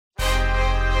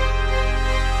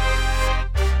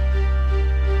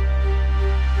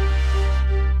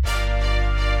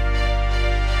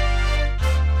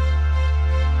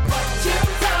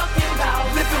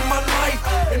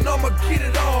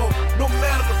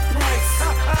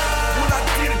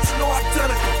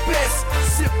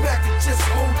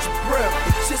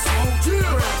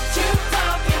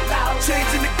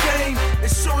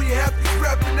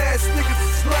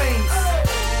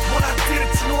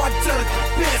of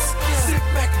the best. Sit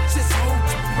back and just hold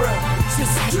your breath.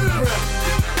 Just hold your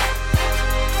breath.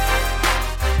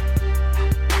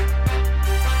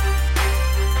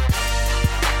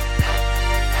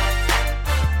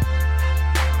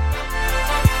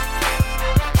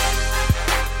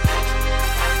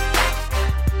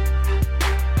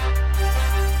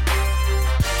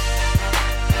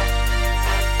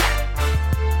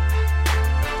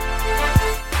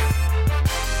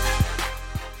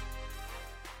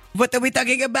 What are we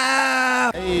talking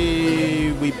about?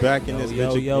 Hey, we back in this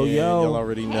bitch again. Y'all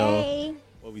already know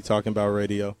what we talking about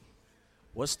radio.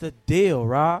 What's the deal,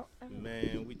 Rob?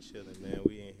 Man, we chilling, man.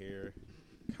 We in here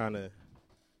kind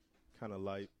of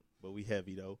light, but we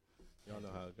heavy, though. Y'all know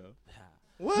how it go.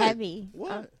 What? Heavy.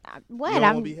 What? What? You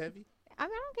don't want to be heavy? I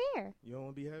don't care. You don't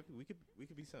want to be heavy? We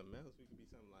could be something else. We could be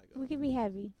something like We could be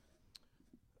heavy.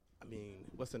 I mean,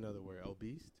 what's another word?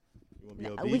 Obese? You want to be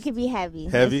No, obese? we could be heavy.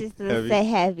 Heavy? Let's just Heavy? say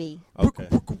heavy. Okay.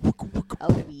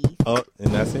 Obese. Oh,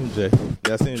 and that's MJ.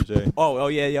 That's MJ. Oh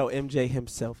yeah, yo, MJ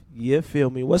himself. You feel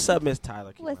me? What's up, Miss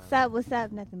Tyler? What's up? What's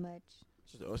up? Nothing much.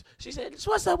 She said,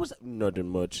 "What's up? What's up?" Nothing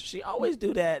much. She always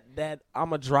do that.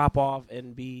 I'ma drop off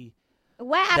and be.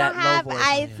 Well, I that don't have. low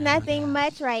voice. It's nothing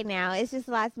much right now. It's just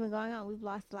lots been going on. We've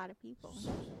lost a lot of people.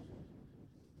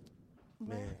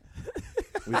 Man,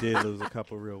 we did lose a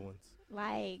couple real ones.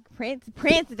 Like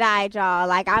Prince died, y'all.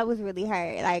 Like I was really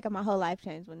hurt. Like my whole life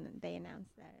changed when they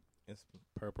announced that. It's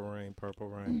purple rain, purple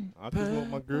rain. I just want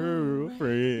my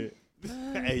girlfriend.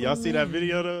 Hey, y'all see that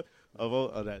video though?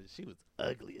 Of that she was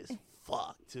ugly as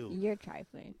fuck too. You're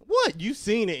trifling. What? You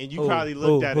seen it and you probably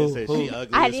looked at it and said she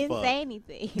ugly I as didn't fuck. say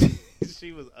anything.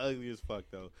 She was ugly as fuck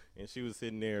though, and she was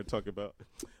sitting there talking about,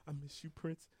 I miss you,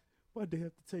 Prince. Why'd they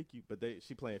have to take you? But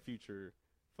she playing Future,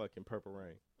 fucking Purple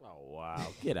Rain. Oh wow!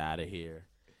 Get out of here!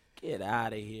 Get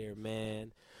out of here,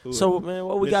 man. Who So is- man,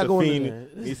 what we Miss got going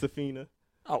Afina- on? Miss Afina.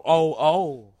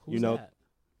 Oh! Who's You know- that?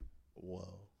 Whoa.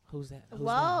 Who's that? Who's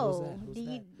Whoa. That? Who's Do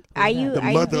that? you, Who's are that? you The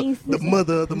are mother, you the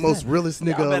mother of the most realest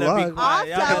nigga Y'all better be alive. quiet.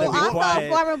 Y'all better be Also quiet.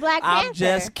 former Black I'm Panther.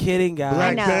 just kidding, guys.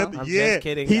 Black I know. Panther. I'm Yeah, just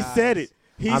kidding, he guys. said it.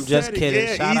 I'm just said it. kidding.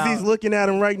 Yeah, Shout Easy's out. looking at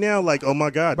him right now like, oh my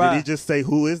God, Bruh. did he just say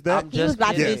who is that? I'm He was just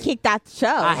about to kidding. get kicked out the show.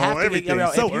 I have to everything.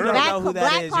 get, So if you early. don't Black- know who that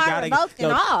Black is, you card gotta revoked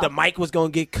and all. the mic was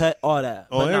gonna get cut, all that.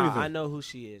 On But nah, everything. I know who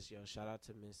she is, yo. Shout out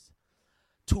to Miss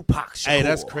Tupac Shakur. Hey,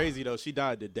 that's crazy though. She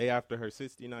died the day after her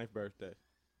 69th birthday.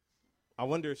 I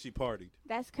wonder if she partied.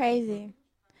 That's crazy.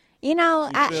 You know,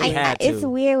 You feel me? She had it's to.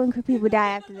 weird when people die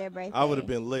after their birthday. I would have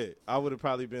been lit. I would have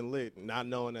probably been lit, not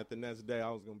knowing that the next day I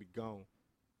was gonna be gone.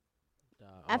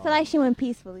 I feel like she went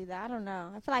peacefully though. I don't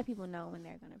know. I feel like people know when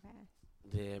they're gonna pass.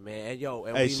 Yeah, man. And yo,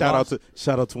 and Hey, we shout lost-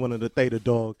 out to one of the Theta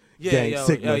Dog yeah, Gang yo,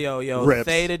 Sigma yo, reps.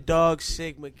 Theta Dog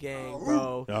Sigma Gang,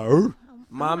 bro. Arr.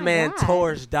 My Oh my man God.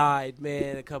 Taurus died,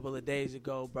 man, a couple of days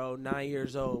ago, bro. 9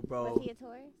 years old, bro. Was he a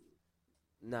Taurus?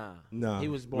 Nah, he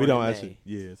was born We don't in actually.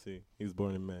 May. Yeah, see, he was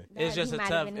born in May. It's He just a might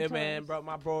have tough, been a man, Taurus. bro.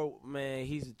 My bro, man,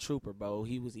 he's a trooper, bro.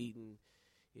 He was eating,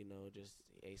 just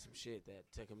ate some shit that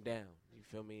took him down. You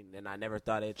feel me? And I never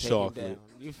thought it'd take Chocolate. him down.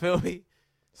 You feel me?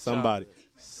 Somebody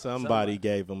Somebody.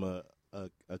 gave him a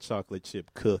chocolate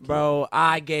chip cookie. Bro,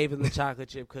 I gave him the chocolate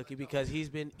chip cookie because he's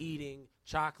been eating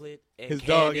chocolate and His dog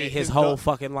candy ate- his his whole dog-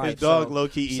 fucking life. His dog so- low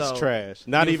key eats so, trash.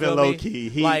 Not you even feel low me? key.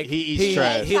 He Like, eats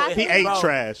trash. He ate bro,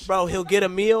 trash. Bro, he'll get a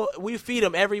meal. We feed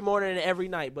him every morning and every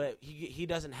night, but he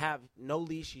doesn't have no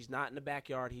leash. He's not in the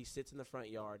backyard. He sits in the front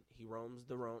yard. He roams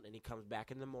the road, and he comes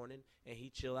back in the morning, and he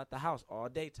chill at the house all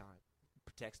daytime.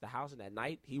 Protects the house, and at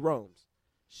night, he roams.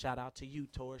 Shout out to you,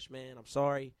 Taurus, man. I'm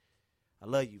sorry. I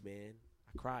love you, man.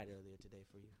 I cried earlier today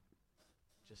for you.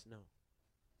 Just know.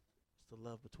 It's the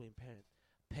love between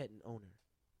pet and owner.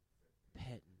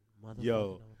 Pet and motherfucking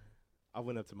Yo. owner. I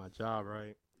went up to my job,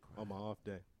 right, on my off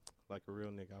day. Like a real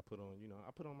nigga, I put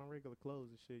on my regular clothes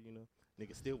and shit,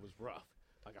 Nigga still was rough.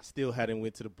 Like I still hadn't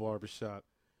went to the barbershop.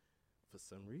 For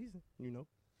some reason,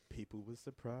 people was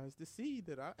surprised to see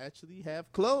that I actually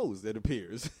have clothes, it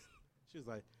appears. She was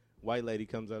like, white lady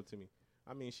comes up to me.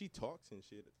 I mean, she talks and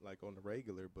shit, like on the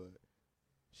regular, but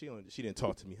she didn't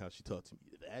talk to me how she talked to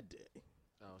me that day.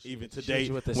 Oh, Even she today, hit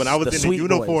you with the when I was in the sweet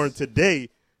uniform voice. today,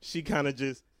 she kind of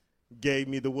just gave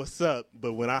me the what's up.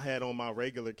 But when I had on my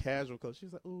regular casual clothes, she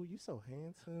was like, "Ooh, you so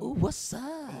handsome." Ooh, what's up?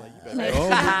 I'm like, you This better go. You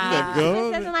better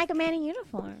go. doesn't like a man in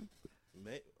uniform.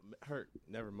 Hurt.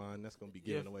 Never mind. That's gonna be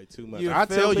giving away too much. you I'll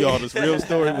feel tell me? y'all this real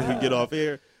story when we get off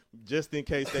air, just in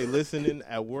case they listening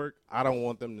at work. I don't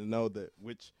want them to know that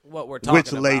What we're talking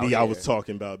which lady about I here. was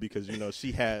talking about because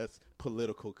she has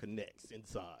political connects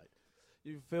inside.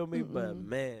 You feel me? But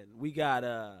man, we got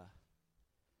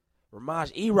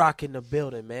Ramaj E-Rock in the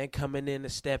building, man. Coming in to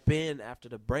step in after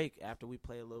the break, after we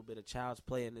play a little bit of Child's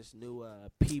Play in this new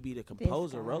PB the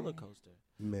Composer roller coaster.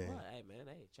 Man. What? Hey, man.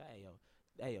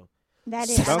 Hey, yo. That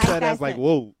is. I Bounce like that ass that like, shit.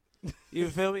 whoa. You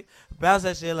feel me? Bounce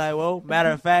that shit like, whoa.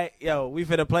 Matter of fact, yo, we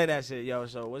finna play that shit, yo.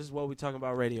 So this is what we talking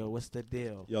about radio. What's the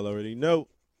deal? Y'all already know.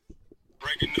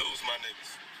 Breaking news, my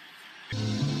niggas.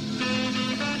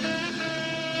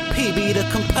 PB the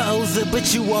composer,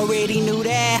 but you already knew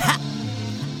that. Ha!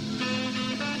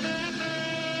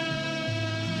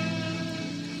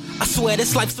 I swear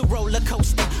this life's a roller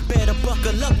coaster. Better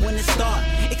buckle up when it start.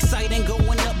 Exciting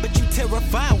going up, but you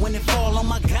terrified when it fall. Oh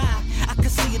my God, I can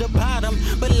see the bottom.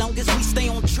 But long as we stay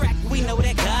on track, we know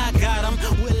that God got 'em.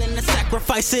 Willing to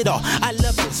sacrifice it all. I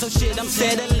love it, so shit, I'm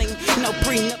settling. No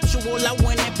prenuptial, I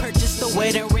went and purchased the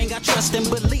wedding ring. I trust and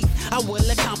believe I will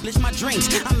accomplish my dreams.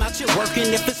 I'm out here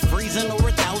working if it's freezing or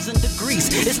 1,000 degrees.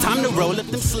 It's time to roll up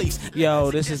them sleeves.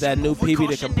 Yo, this is that new PB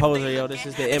the Composer, yo. This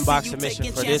is the inbox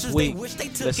submission for this week.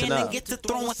 Listen up. Get to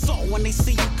throwing salt when they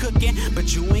see you cooking,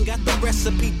 but you ain't got the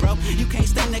recipe, bro. You can't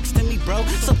stand next to me, bro.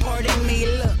 So pardon me,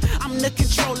 look, I'm the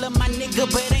controller, my nigga,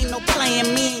 but ain't no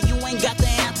playing me. And you ain't got the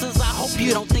answers. I hope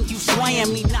you don't think you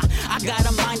swaying me. Nah, I got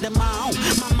a mind of my own.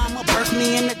 My mama birthed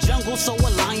me in the jungle, so a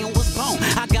lion was born.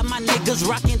 I got my niggas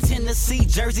rocking Tennessee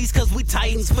jerseys, cause we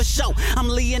Titans for show. I'm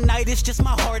Leonidas, just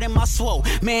my heart and my swole.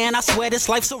 Man, I swear this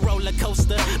life's a roller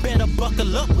coaster. Better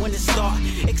buckle up when it start.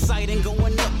 Exciting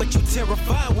going up, but you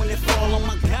terrified when it fall. Oh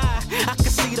my God, I can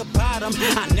see the bottom.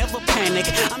 I never panic.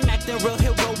 I'm acting real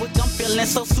heroic. I'm feeling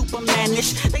so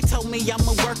supermanish. They told me I'm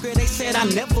a worker. They said I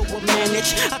never would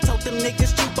manage. I told them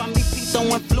niggas cheap on me, Pito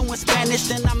and fluent Spanish.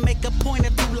 Then I make a point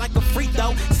of through like a free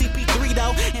throw. CP3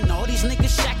 though, and all these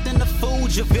niggas shacked in the food.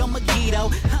 JaVale McGee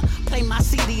though. Play my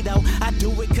CD though. I do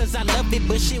it cause I love it,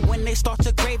 but shit, when they start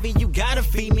to gravy, you gotta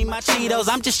feed me my Cheetos.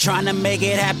 I'm just trying to make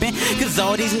it happen, cause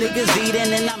all these niggas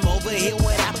eating and I'm over here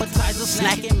with appetizers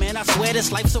snacking. Man, I swear this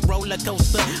life's a roller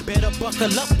coaster. Better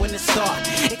buckle up when it start.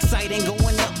 Exciting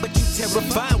going up, but you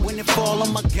terrified when it fall. Oh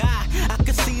my God, I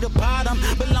can see the bottom,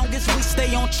 but long as we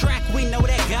stay on track, we know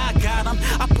that God got 'em.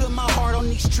 I put my heart on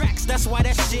these tracks, that's why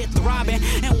that shit throbbing.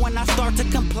 And when I start to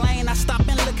complain, I stop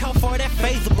and look how far that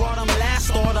faith brought 'em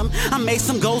last autumn. I made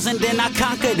some goals and then I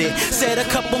conquered it. Said a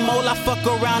couple more, I fuck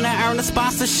around and earn a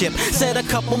sponsorship. Said a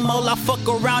couple more, I fuck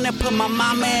around and put my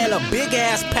mama in a big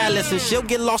ass palace, and she'll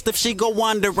get lost if she go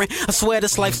wandering. I swear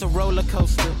this life's a roller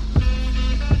coaster.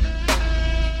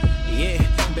 Yeah,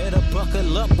 better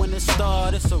buckle up when it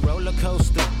starts. It's a roller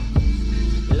coaster.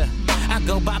 Look, I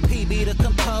go by PB the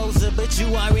Composer, but you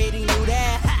already knew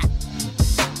that. Ha!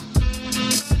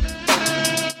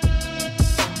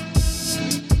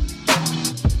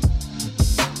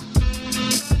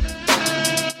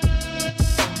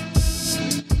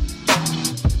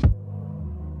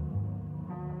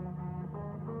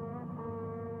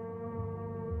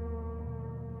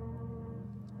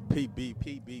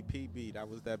 PB. That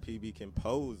was that PB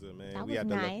Composer, man. That we was had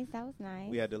nice. That was nice.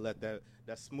 We had to let that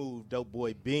smooth Dope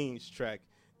Boy Beans track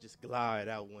just glide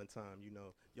out one time, you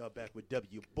know. Y'all back with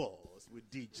W Balls with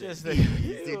DJ. Just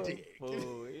Easy Dick.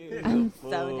 I'm so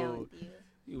down with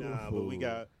you. Nah, but we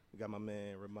got my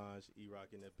man Ramaj E-Rock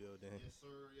in that building. Yes, sir.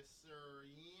 Yes, sir.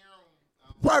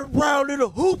 Yeah. Right around in a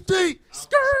hoopty.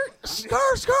 Skirt.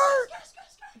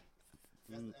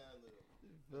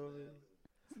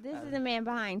 This is the man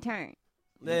behind Turn.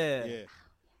 Yeah. Yeah.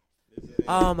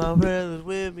 All my brothers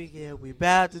with me, yeah, we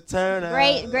about to turn up.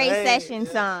 Great Hey. session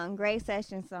song. Great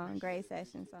session song.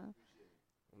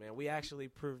 Man, we actually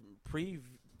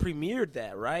premiered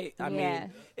that, right? I Yeah.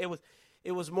 mean,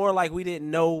 it was more like we didn't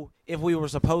know if we were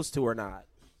supposed to or not.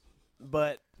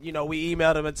 But, you know, we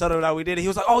emailed him and told him that we did it. He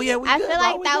was like, oh, yeah, we I good, feel bro,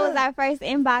 like we that good. was our first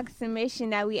inbox submission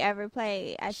that we ever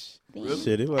played. I think.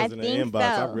 Shit, it wasn't an think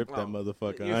inbox. so. I ripped that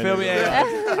motherfucker. You I ain't feel me? even-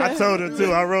 Yeah. I told him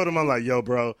too. I wrote him. I'm like, yo,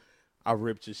 bro, I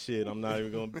ripped your shit. I'm not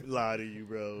even gonna lie to you,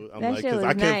 bro. I'm That like, shit cause was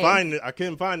I couldn't nice. find it. I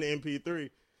couldn't find the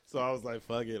MP3, so I was like,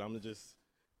 fuck it. I'm gonna just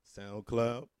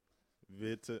SoundCloud,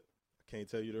 Vita. I can't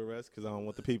tell you the rest because I don't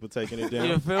want the people taking it You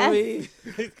down. feel me?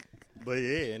 But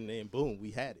yeah, and then boom,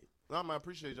 we had it. No, man, I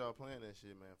appreciate y'all playing that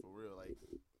shit, man, for real. Like,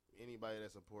 anybody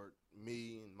that support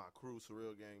me and my crew,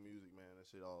 Surreal Gang Music, man, that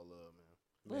shit all love,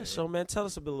 man. Yeah, so, man, tell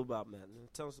us a bit about, man.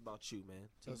 Tell us about you, man.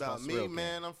 Tell us About me, Surreal Gang.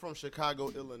 man, I'm from Chicago,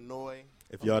 Illinois.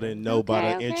 If y'all didn't know by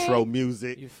the Okay. intro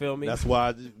music, You feel me? that's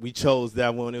why we chose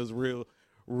that one. It was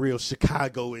real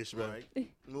Chicago-ish, man.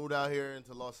 Right. Moved out here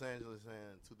into Los Angeles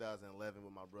in 2011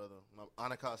 with my brother,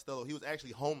 Ana Costello. He was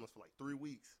actually homeless for like 3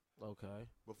 weeks Okay.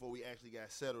 before we actually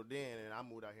got settled in, and I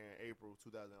moved out here in April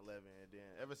 2011, and then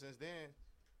ever since then,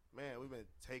 man, we've been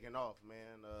taking off, man.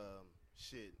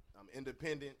 Shit, I'm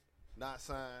independent. not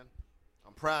signed.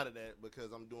 I'm proud of that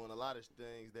because I'm doing a lot of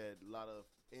things that a lot of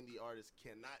indie artists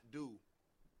cannot do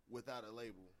without a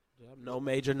label. Yep. No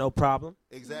major, no problem.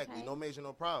 Exactly. Okay. No major,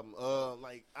 no problem.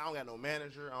 Like, I don't got no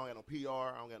manager. I don't got no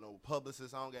PR. I don't got no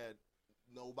publicist. I don't got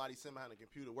nobody sitting behind a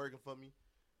computer working for me.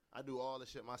 I do all the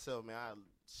shit myself, man. I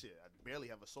barely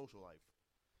have a social life.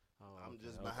 I'm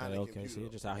just behind the computer. So you're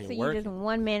just out here So you're working. just a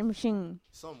one-man machine.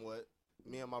 Somewhat.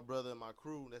 Me and my brother and my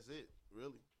crew, that's it,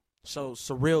 really. So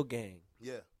Surreal Gang.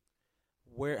 Yeah.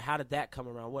 How did that come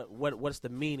around? What's the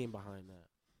meaning behind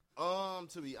that?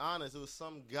 To be honest, it was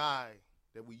some guy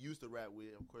that we used to rap with.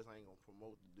 Of course, I ain't gonna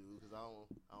promote the dude because I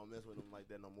don't mess with him like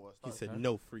that no more. He said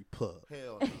no free pub.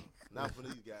 Hell no, not for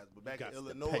these guys. But back You in gots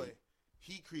to Illinois, pay.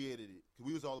 he created it. Cause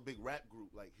we was all a big rap group,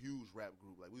 like huge rap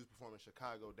group. Like we was performing in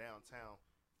Chicago downtown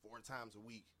 4 times a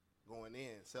week, going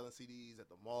in, selling CDs at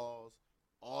the malls,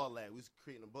 all that. We was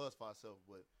creating a buzz for ourselves,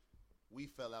 but we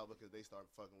fell out because they started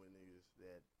fucking with niggas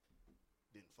that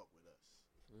didn't fuck with us.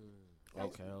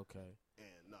 Okay.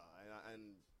 And and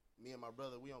me and my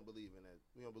brother, we don't believe in that.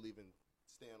 We don't believe in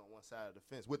staying on one side of the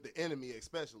fence with the enemy,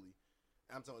 especially.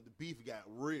 I'm talking about the beef got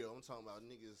real. I'm talking about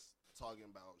niggas talking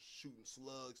about shooting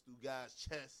slugs through guys'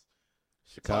 chests,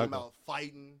 talking about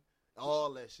fighting,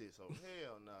 all that shit. So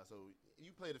hell nah. So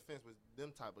you play the fence with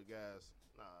them type of guys,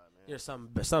 nah, man. There's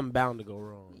something bound to go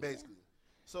wrong. Basically.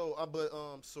 So, but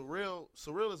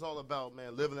surreal is all about,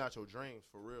 man, living out your dreams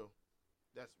for real.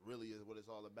 That's really is what it's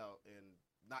all about, and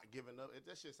not giving up.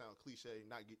 That shit sounds cliche.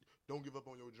 Don't give up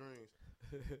on your dreams,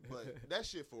 but that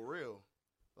shit for real.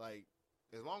 Like,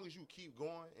 as long as you keep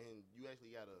going and you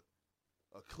actually got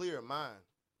a clear mind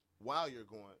while you're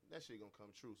going, that shit gonna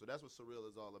come true. So that's what surreal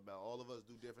is all about. All of us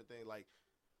do different things. Like,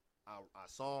 I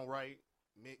songwrite,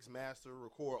 mix, master,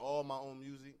 record all my own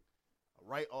music. I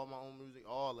write all my own music,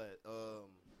 all that.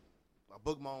 I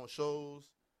book my own shows.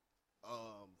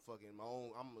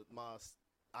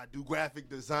 I do graphic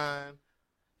design.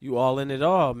 You all in it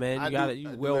all, man. I You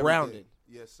do well rounded. everything.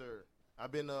 Yes, sir.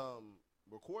 I've been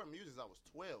recording music since I was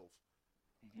 12.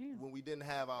 When we didn't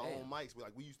have our own mics,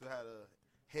 we used to have the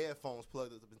headphones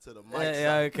plugged up into the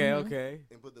mic Okay.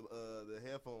 and put the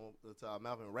headphone to our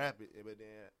mouth and rap it. But then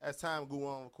as time grew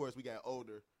on, of course, we got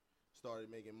older, started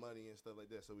making money and stuff like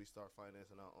that. So we start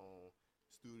financing our own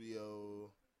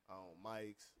studio, our own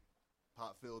mics,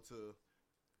 pop filter,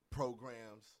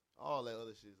 programs, all that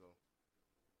other shit. So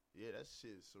yeah, that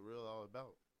shit is surreal all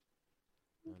about.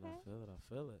 Man,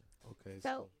 I feel it. Okay.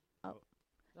 So, All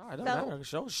right,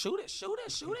 shoot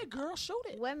it, girl, shoot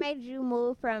it. what made you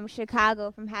move from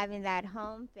Chicago, from having that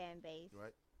home fan base,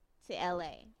 Right. to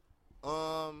LA?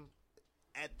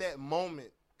 At that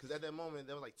moment, because at that moment,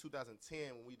 that was like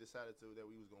 2010 when we decided that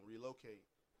we was going to relocate.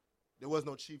 There was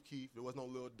no Chief Keef. There was no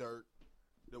Lil Durk.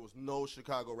 There was no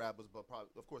Chicago rappers, but probably,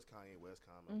 of course, Kanye West,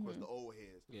 Common. Of course, the old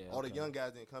heads. Yeah, All the okay. young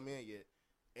guys didn't come in yet.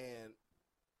 And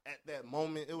at that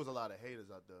moment, it was a lot of haters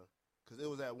out there. Because it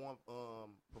was at one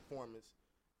performance,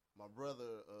 my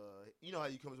brother, you know how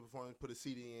you come to a performance, put a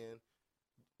CD in.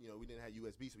 You know, we didn't have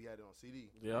USB, so we had it on CD.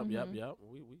 Yep.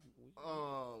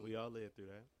 We all lived through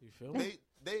that. You feel me?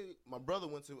 My brother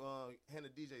went to hand the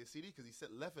DJ a CD because he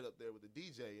left it up there with the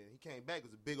DJ, and he came back. It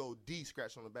was a big old D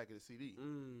scratched on the back of the CD.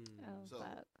 Oh, So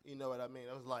fuck. you know what I mean?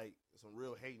 That was like some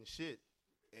real hating shit.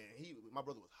 And my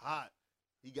brother was hot.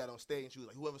 He got on stage and she was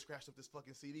like, "Whoever scratched up this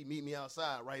fucking CD, meet me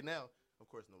outside right now." Of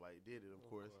course, nobody did it. Of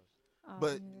course. Oh,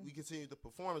 But yeah. we continued the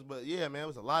performance. But yeah, man, it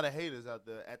was a lot of haters out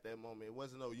there at that moment. It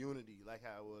wasn't no unity like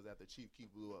how it was after Chief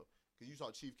Keef blew up. Because you saw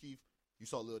Chief Keef, you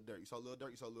saw Lil Durk. You saw Lil Durk,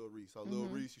 you saw Lil Reese. You saw Lil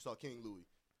Reese, you saw King Louis.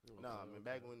 Nah, man,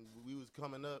 back when we was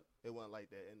coming up, it wasn't like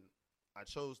that. And I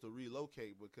chose to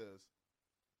relocate because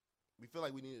we feel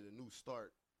like we needed a new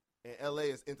start. And LA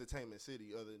is entertainment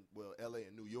city, LA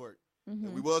and New York.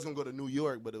 And we was going to go to New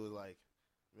York, but it was like,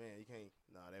 man, you can't,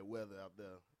 that weather out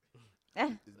there.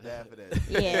 It's bad for that.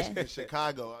 Yeah. In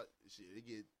Chicago, it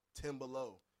get 10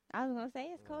 below. I was gonna say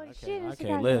it's cold as shit in I Chicago.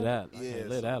 can't live that. I Yeah, can't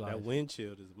live so that That life. wind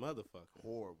chill is motherfucker.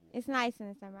 Horrible. It's nice in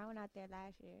the summer. I went out there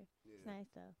last year. It's Yeah. nice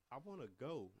though. I want to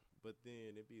go, but then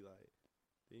it'd be like,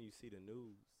 then you see the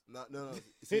news. No. And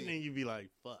See, then you be like,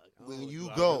 fuck. When you do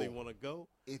I go- really want to go?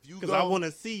 if you Because go, I want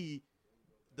to see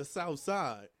the South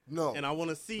Side. no. And I want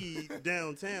to see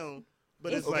downtown.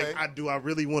 But it's Okay. like, do I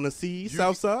really want to see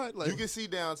South Side? Like, You can see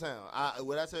downtown.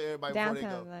 What I tell everybody before Downtown,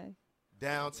 they go, like,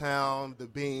 downtown, the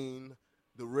Bean,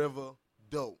 the river,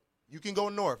 dope. You can go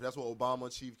north. That's what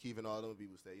Obama, Chief Keef, and all them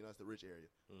people say. You know, it's the rich area.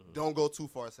 Don't go too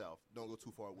far south. Don't go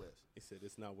too far west. he said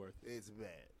it's not worth it. It's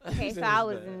bad. okay, so I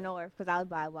was in the north because I was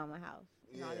by Obama House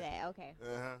and all Yeah. that. Okay,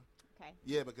 Uh-huh. okay.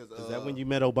 Yeah, because Is that when you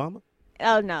met Obama?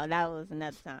 Oh no, that was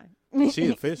another time. She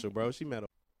official, bro. She met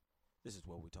This is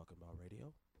What We Talking About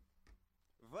Radio.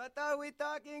 What are we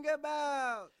talking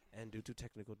about? And due to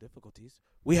technical difficulties,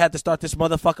 we had to start this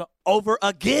motherfucker over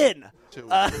again. Shit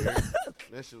was weird.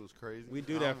 That shit was crazy. We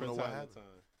do I that don't from know time what to happened. time.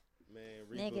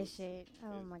 Man, Nigga reboots. shit.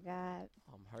 Oh my god.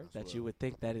 I'm hurt That's that you what- would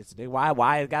think that it's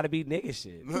why it got to be nigga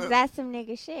shit. 'Cause that's some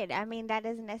nigga shit. I mean, that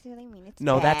doesn't necessarily mean it's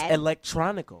No, bad. that's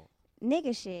electronical.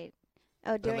 nigga shit.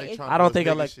 Oh, during it's, Electronic I don't was think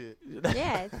nigga elec- shit.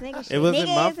 yeah, it's nigga shit. It wasn't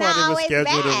nigga my is fault not it was always scheduled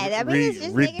to bad. I mean, it's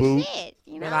just reboot. nigga shit.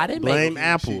 You know. Man, I didn't Blame make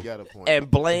Apple. She got a point. and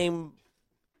blame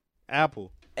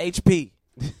Apple. HP.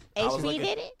 I was HP looking-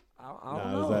 did it. I don't Nah,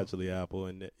 it know. was actually Apple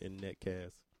and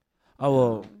Netcast.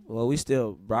 Oh well, we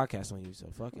still broadcast on you, so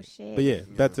fuck Oh, it. shit. But yeah,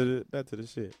 back to the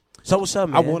shit. So what's up,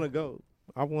 man? I want to go.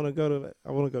 I want to go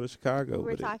to Chicago.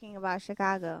 We're with it. talking about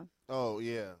Chicago. Oh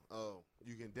yeah. Oh,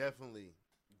 you can definitely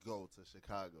go to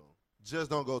Chicago.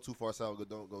 Just don't go too far south.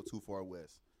 Don't go too far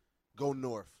west. Go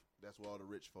north. That's where all the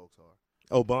rich folks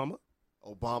are. Obama.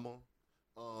 Obama.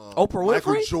 Oprah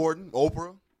Michael Winfrey? Jordan.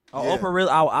 Oprah. Oh, Yeah. Oprah really?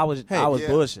 I was Hey, yeah.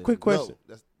 bullshit. Quick question.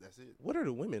 No, that's it. What are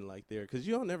the women like there? Because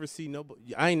you don't never see no.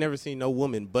 I ain't never seen no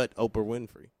woman but Oprah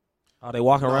Winfrey. Are they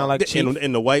walking around like Chief?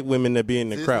 And the white women that be in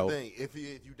the Here's crowd. the thing. If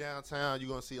you downtown, you're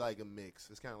gonna see like a mix.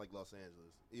 It's kind of like Los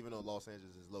Angeles, even though Los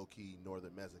Angeles is low key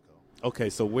northern Mexico. Okay,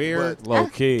 so where But Low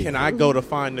key. can I go to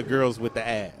find the girls with the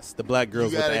ass, the black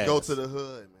girls You with the gotta ass? go to the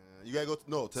hood, man. You gotta go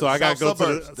to So the I gotta south go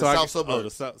suburbs. to the south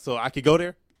suburbs. So I could go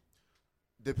there.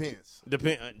 Depends.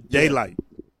 Daylight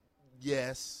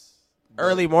Yes.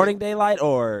 Early morning daylight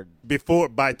or before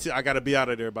by 2. I gotta be out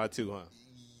of there by 2, huh?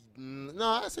 No,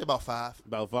 I'd say about 5.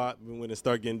 About 5 when it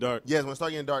start getting dark. Yes, when it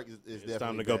start getting dark, it's definitely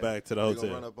time to go bad. back to the They hotel.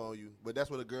 gonna run up on you, but that's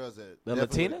where the girls at. The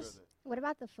Definitely where Latinas? girls at. What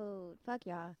about the food? Fuck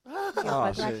y'all. oh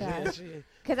Fuck shit. y'all.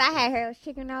 Cause I had Harold's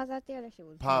chicken when I was out there. That shit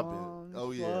was Poppin'. bomb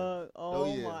Oh, as yeah. fuck. Oh,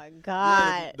 Oh yeah. my Yeah,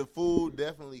 god. the food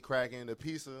definitely cracking. The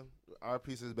pizza, our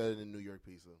pizza is better than New York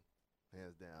pizza,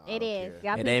 hands down. I It don't is. care.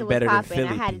 Y'all It pizza ain't was better than poppin'. I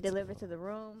Philly had pizza, to deliver though. to the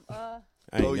room. I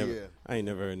Oh, ain't yeah. I ain't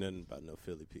never heard nothing about no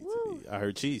Philly pizza. Woo. I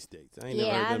heard cheesesteaks. I ain't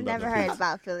Yeah, I've never never heard heard nothing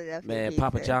about about Philadelphia Man, pizza.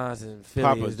 Papa John's and Philly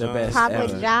Papa is the John's. best Papa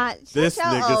ever. John. This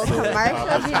Shut your nigga old said commercial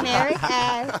Papa generic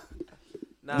ass.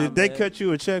 Nah, Did they man. cut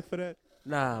you a check for that?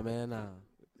 Nah, man, nah.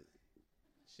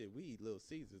 Shit, we eat Little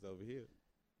Caesars over here.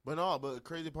 But no, but the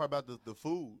crazy part about the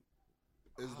food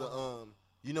is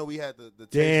you know, we had the taste of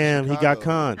Damn, he got Chicago.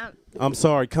 conned. Um, I'm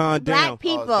sorry, calm Black down.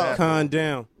 people. bad. Calm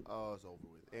down. Oh, it's over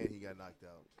with, and he got knocked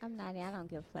out. I'm not. I don't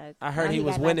give a fuck. I heard Now he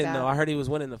was got winning knocked though. out. I heard he was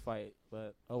winning the fight,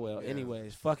 but oh well. Yeah.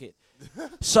 Anyways, fuck it.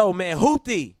 So man,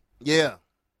 Hoopty, Yeah.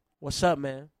 what's up,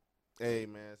 man? Hey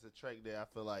man, it's a track that I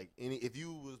feel like if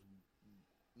you was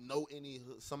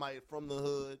somebody from the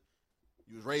hood,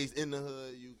 you was raised in the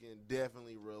hood, you can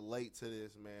definitely relate to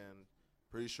this, man.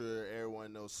 Pretty sure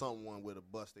everyone knows someone with a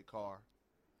busted car.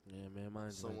 Yeah, man,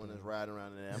 mine's Someone like that's that. riding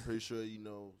around in there. I'm pretty sure you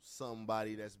know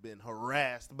somebody that's been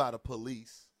harassed by the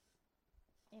police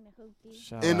In a hoopty.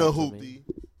 Shout in out a to me.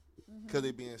 hoopty because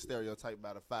they being stereotyped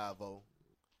by the 5-0.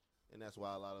 And that's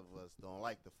why a lot of us don't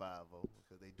like the 5-0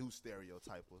 because they do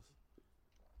stereotype us.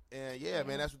 And yeah,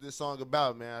 man, that's what this song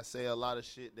about, man. I say a lot of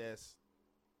shit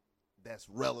that's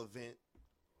relevant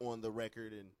on the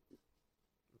record, and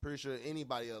I'm pretty sure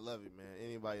anybody will love it, man.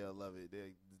 Anybody will love it.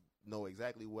 They know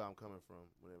exactly where I'm coming from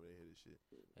whenever they hear this shit.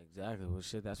 Exactly. Well,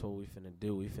 shit, that's what we finna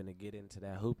do. We finna get into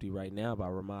that Hoopty right now by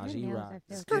Ramaj Your nails E-Rock. are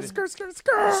filthy. Skirt, skirt, skirt,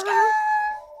 skirt.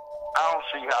 I don't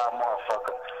see how a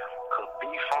motherfucker could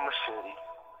be from the city,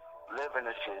 live in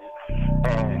the city,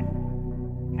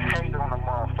 and hate on a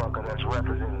motherfucker that's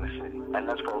representing the city. And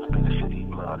that's supposed to be the city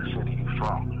you love, the city you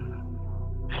from.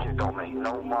 Shit don't make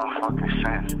no motherfucking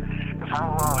sense. If I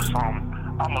love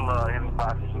something, I'ma love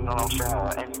anybody, you know what I'm saying,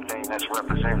 or anything that's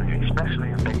represented, especially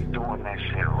if they doing that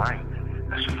shit right.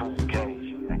 That's full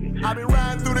gauge, nigga. I've been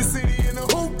riding through the city in a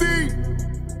hoopty.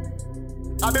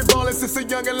 I've been ballin' since a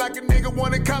youngin' like a nigga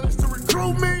wanted college to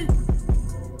recruit me.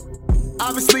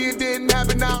 Obviously it didn't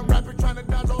happen, now I'm rapping trying to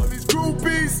dodge all of these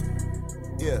groupies.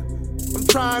 Yeah. I'm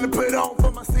trying to put on for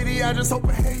my city, I just hope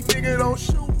a hey nigga don't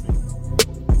shoot me.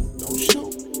 Don't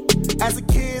shoot me. As a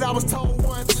kid I was told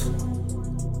once,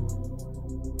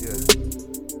 Yeah.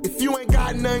 if you ain't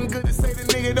got nothing good to say, the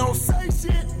nigga don't say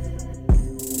shit.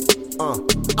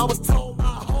 I was told by a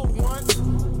hoe once,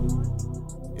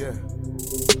 Yeah.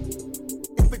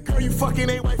 if the girl you fucking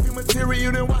ain't wifey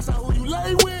material, then watch out who you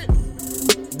lay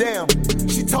with. Damn,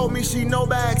 she told me she know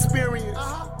by experience.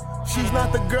 She's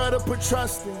not the girl to put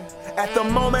trust in. At the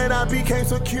moment I became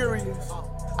so curious.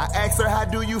 I asked her, how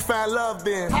do you find love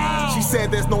then? She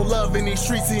said there's no love in these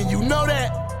streets and you know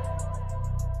that.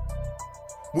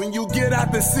 When you get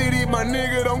out the city, my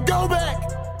nigga, don't go back.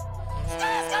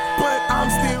 But I'm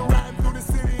still riding through the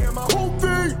city in my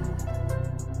hoopty.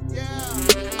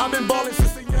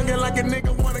 youngin' like a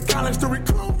nigga wanted college to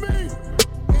recruit me.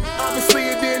 Obviously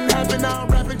it didn't happen, now I'm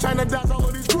rapping, trying to dodge all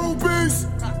of these groupies.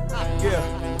 Yeah,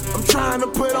 I'm trying to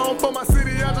put on for my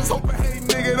city, I just hope a hate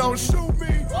nigga don't shoot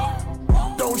me.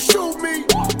 Don't shoot me.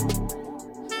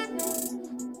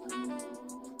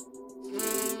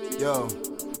 Yo,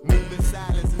 moving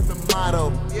silence is the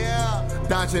motto. Yeah,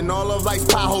 dodging all of life's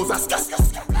potholes.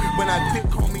 When I dip,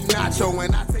 call me Nacho.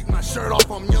 When I take my shirt off,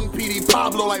 I'm young PD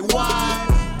Pablo. Like what?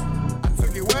 I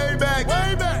took it way back.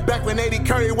 Back when Eddie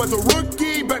Curry was a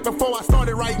rookie. Back before I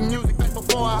started writing music. Back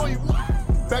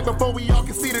before we all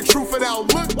could see the truth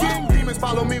without looking. Demons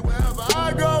follow me wherever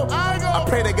I go. I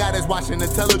pray to God is watching to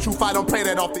tell the truth. I don't pray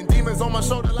that often. Demons on my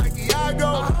shoulder like Iago.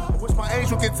 I wish my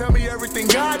angel could tell me everything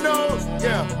God knows.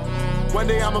 Yeah, one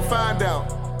day I'ma find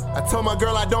out. I told my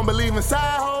girl I don't believe in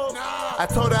side hoes. I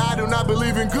told her I do not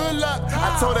believe in good luck.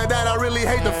 I told her that I really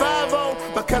hate the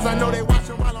 5-0 because I know they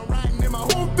watching while I'm riding in my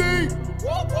hoopty.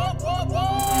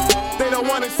 They don't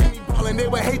wanna see me ballin'. They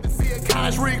would hate to see a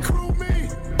college recruit me.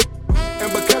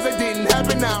 And because it didn't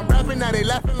happen, now I'm rapping, now they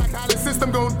laughing like how the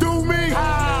system gon' do me.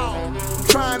 How? I'm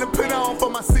trying to put on for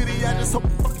my city, I just hope the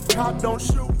fucking cop don't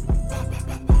shoot.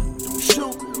 Don't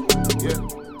shoot.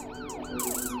 Yeah.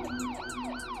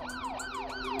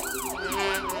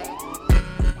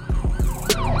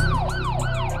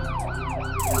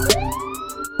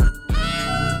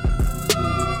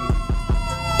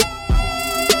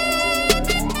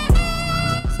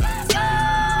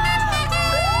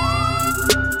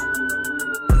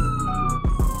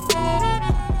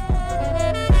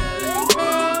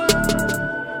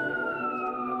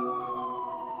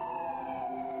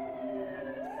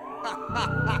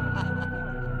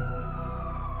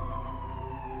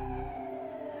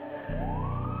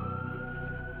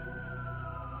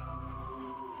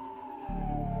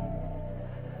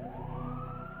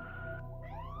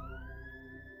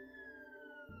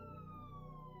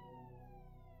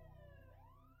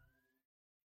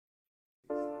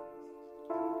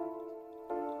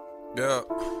 Yeah.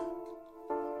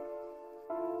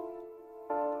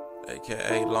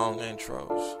 AKA long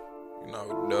intros. You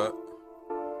know that.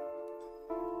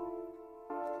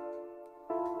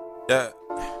 Yeah.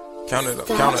 Count it up,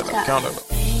 count it up, count it up.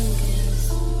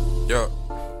 Yeah.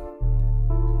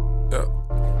 Yeah.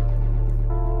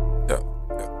 Yeah.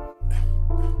 Yeah.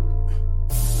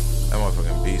 That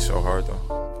motherfucking beat so hard though.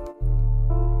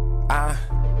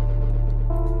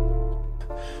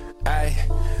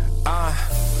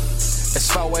 It's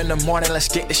 4 in the morning, let's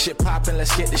get this shit poppin',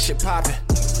 let's get this shit poppin'.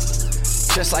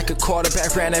 Just like a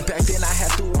quarterback, ran it back, then I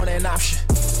had to want an option.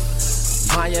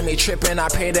 Miami trippin', I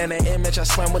painted an image, I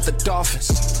swam with the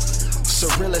Dolphins.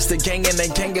 Surreal is the gang and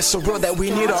the gang is so real that we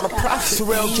need all the profits.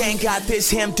 Surreal gang got this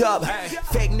hemmed up.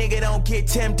 Fake nigga don't get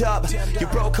temmed up. Your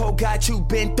bro code got you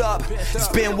bent up. It's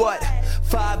been what?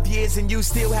 5 years and you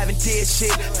still haven't did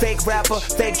shit. Fake rapper,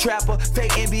 fake trapper, fake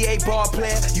NBA ball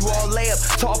player. You all lay up,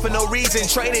 talk for no reason.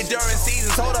 Traded during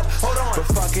seasons. Hold up, hold on. But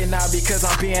fuck it now because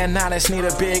I'm being honest. Need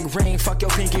a big ring. Fuck your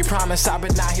pinky promise. I've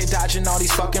been out here dodging all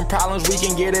these fucking problems. We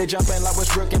can get it jumping like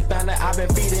Westbrook and Thunder. I've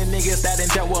been feeding niggas that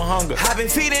ain't dealt with hunger. I've been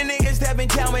feeding niggas that been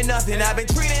down with nothing. I've been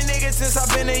treating niggas since I've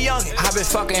been a youngin'. I've been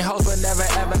fucking hoes but never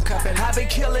ever cuffing. I've been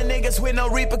killing niggas with no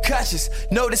repercussions.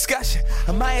 No discussion.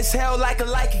 I'm high as hell like a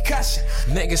light concussion.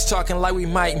 Niggas talking like we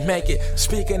might make it.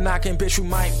 Speaking knocking, bitch, we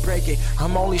might break it.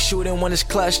 I'm only shooting when it's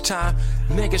clutch time.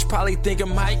 Niggas probably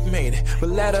thinking Mike made it, but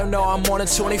let them know I'm on the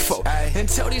 24. And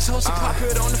tell these hoes to pop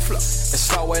it on the floor.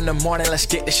 It's 4 in the morning, let's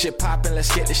get this shit poppin',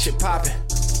 let's get this shit poppin'.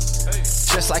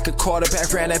 Just like a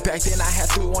quarterback, ran it back, then I had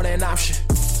to want an option.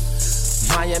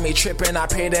 Miami trippin', I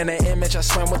painted an image, I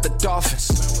swam with the Dolphins.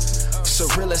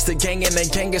 Surreal is the gang and the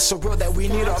gang is so real that we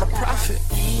need all the profit.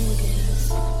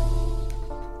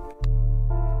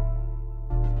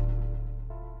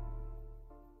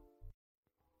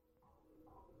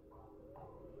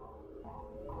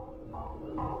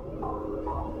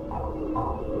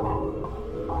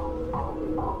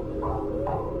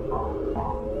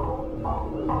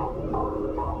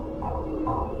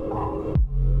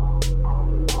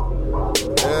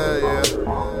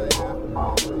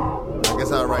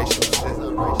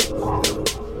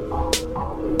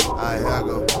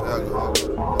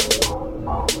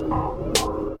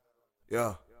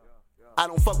 I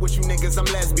don't fuck with you niggas, I'm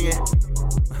lesbian.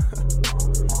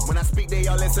 When I speak, they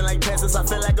all listen like peasants, I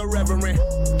feel like a reverend.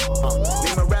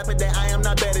 Name a rapper that I am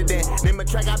not better than. Name a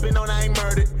track I've been on, I ain't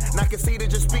murdered. Not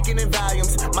conceited, just speaking in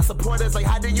volumes. My supporters like,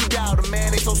 how do you doubt them,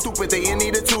 man? They so stupid, they in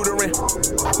need of tutoring.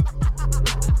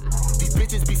 These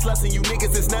bitches be sluts and you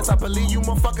niggas is nuts. I believe you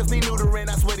motherfuckers need neutering.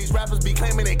 I swear these rappers be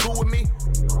claiming they cool with me,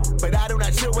 but I do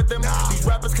not chill with them. These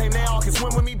rappers claim they all can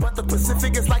swim with me, but the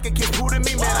Pacific is like a kid to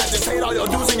me. Man, I just hate all your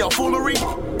dudes and your foolery.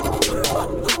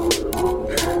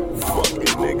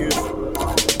 Fucking niggas.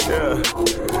 Yeah,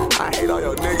 I hate all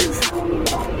your niggas.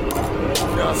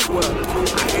 Yeah, I swear, I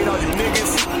hate all you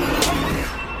niggas.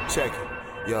 Check it.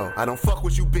 Yo, I don't fuck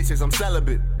with you bitches, I'm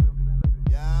celibate.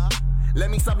 Let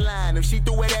me stop lying. If she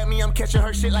threw it at me, I'm catching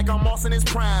her shit like I'm Moss in his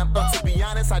prime. To be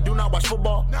honest, I do not watch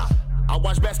football. I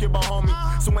watch basketball, homie.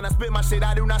 So when I spit my shit,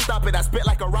 I do not stop it. I spit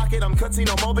like a rocket. I'm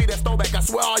Cuttino Mobley, that's throwback. I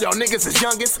swear all y'all niggas is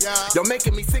youngest. Y'all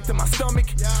making me sick to my stomach.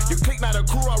 You click not a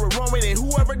crew, I will run with it.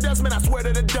 Whoever does, man, I swear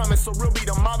to the dumbest. So real be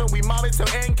the mother, we mob it till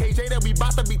NKJ that we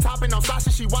bout to be topping on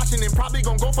Sasha. She watching and probably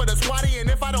gonna go for the squatty. And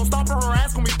if I don't stop her, her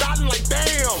ass gonna be thotting like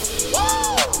damn.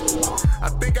 Woo! I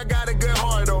think I got a good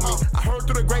heart on me. I heard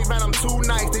through the grapevine I'm too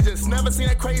nice. They just never seen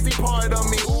that crazy part of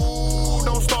me. Ooh,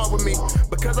 don't start with me,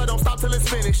 because I don't stop till it's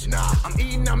finished. I'm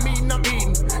eating, I'm eating, I'm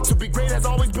eating. To be great has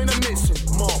always been a mission,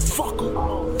 motherfucker.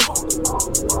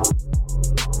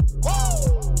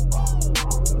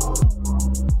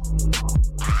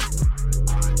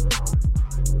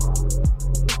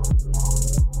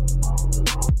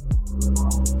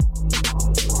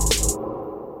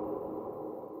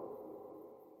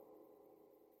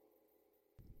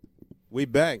 We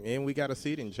back, and we got a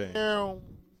seating change.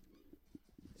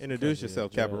 Introduce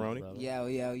yourself, Caparoni. Yo,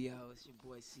 it's your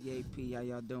boy CAP. How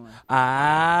y'all doing?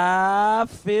 I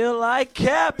feel like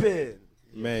capping.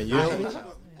 Man, you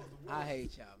I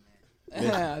hate y'all,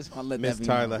 man. I just want to let Miss that be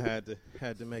Tyler known.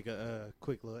 had to make a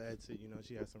quick little exit. You know,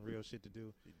 she had some real shit to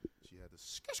do. She had to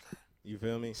You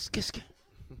feel me? Skiska.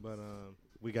 But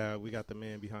we got the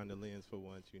man behind the lens for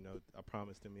once. You know, I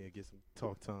promised him he'd get some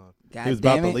talk time. God he was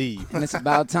damn about it. to leave, And it's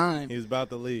about time. He was about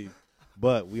to leave.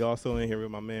 But we also in here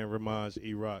with my man Ramaj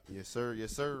E-Rock. Yes, sir.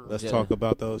 Yes, sir. Let's talk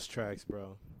about those tracks,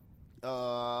 bro.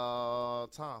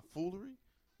 Tomfoolery.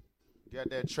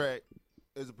 Got that track.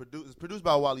 It's produced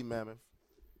by Wally Mammoth.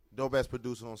 Dope ass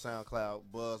producer on SoundCloud.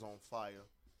 Buzz on fire.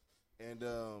 And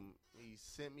he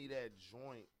sent me that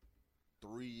joint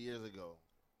 3 years ago.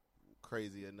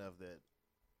 Crazy enough that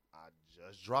I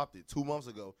just dropped it 2 months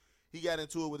ago. He got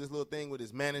into it with this little thing with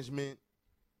his management.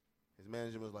 His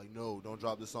management was like, no, don't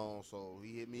drop the song. So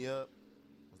he hit me up.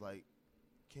 I was like,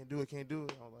 can't do it. I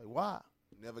was like, why?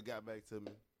 Never got back to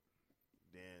me.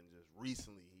 Then just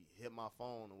recently he hit my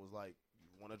phone and was like, you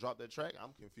want to drop that track?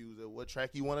 I'm confused at what track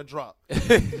you want to drop.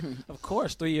 Of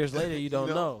course, 3 years later, you don't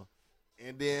know.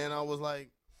 And then I was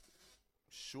like,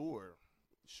 sure,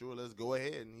 let's go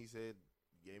ahead. And he said,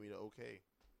 gave me the okay.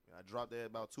 And I dropped that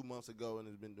about 2 months ago and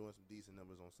it's been doing some decent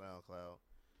numbers on SoundCloud.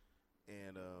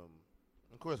 And,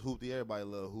 of course, Hoopty, everybody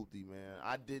love Hoopty, man.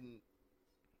 I didn't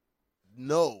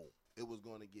know it was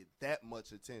going to get that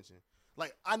much attention.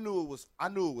 Like, I knew it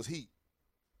was heat.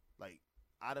 Like,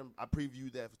 I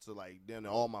previewed that to, like, them and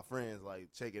all my friends,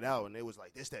 like, check it out. And they was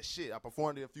like, this that shit. I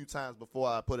performed it a few times before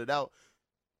I put it out.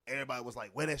 Everybody was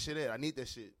like, where that shit at? I need that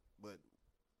shit. But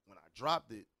when I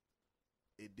dropped it,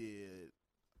 it did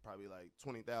probably like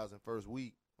 20,000 first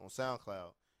week on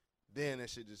SoundCloud. Then that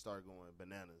shit just started going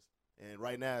bananas. And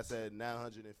right now it's at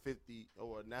 950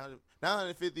 or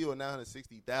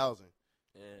 960,000.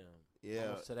 Damn. Yeah.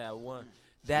 Almost to that one.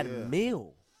 That Yeah.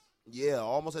 meal. Yeah,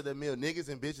 almost at that mill. Niggas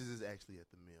and bitches is actually at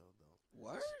the mill though.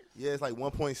 What? Yeah, it's like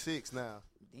 1.6 now.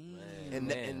 Damn.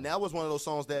 And that was one of those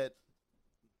songs that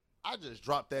I just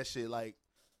dropped that shit. Like,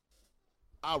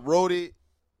 I wrote it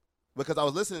because I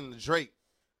was listening to Drake.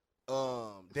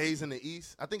 Days in the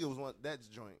East. I think it was that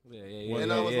joint. Yeah.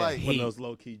 And I was like, one of those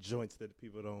low key joints that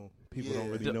people don't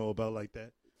really know about like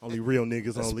that. Only real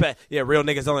niggas only. Real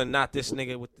niggas only. Not this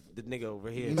nigga with the nigga over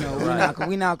here. You know,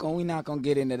 we not gonna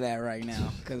get into that right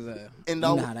now because you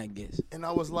know how that gets. And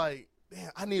I was like, damn,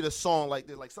 I need a song like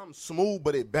this, like something smooth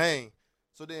but it bang.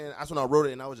 So then that's when I wrote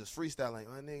it and I was just freestyling like,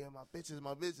 oh, nigga, my bitches.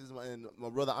 And my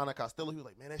brother Ana Costello, he was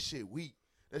like, man, that shit weak.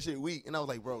 And I was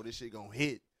like, bro, this shit gonna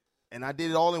hit. And I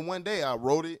did it all in one day. I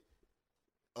wrote it,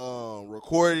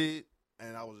 recorded it,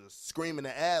 and I was just screaming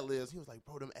the ad-libs. He was like,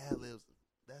 bro, them ad-libs,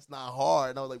 that's not hard.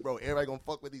 And I was like, bro, everybody gonna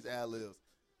fuck with these ad-libs.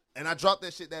 And I dropped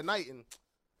that shit that night, and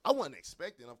I wasn't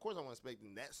expecting. Of course I wasn't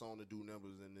expecting that song to do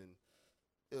numbers, and then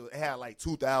it had like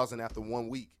 2,000 after 1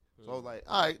 week. So I was like,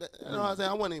 all right, you know what I'm saying?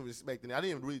 I wasn't even expecting it. I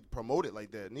didn't even really promote it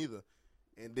like that neither.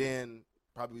 And then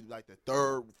probably like the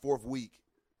third, fourth week,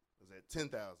 it was at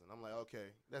 10,000. I'm like,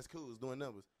 okay, that's cool. It's doing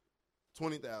numbers.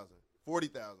 20,000,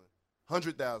 40,000,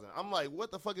 100,000. I'm like,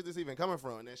 what the fuck is this even coming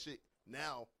from? And that shit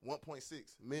now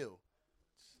 1.6 mil.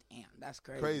 Damn, that's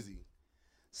crazy. Crazy.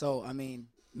 So, I mean,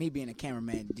 me being a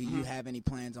cameraman, do you have any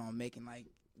plans on making like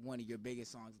one of your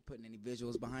biggest songs, putting any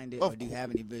visuals behind it, or do you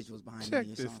have any visuals behind any of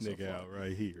your songs? Check this nigga out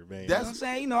right here, man. You know what I'm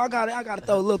saying? You know, I got to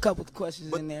throw a little couple of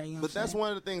questions in there. You know but that's one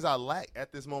of the things I lack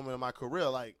at this moment in my career.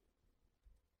 Like,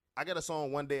 I got a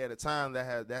song One Day at a Time that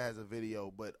has a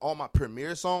video, but all my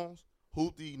premiere songs,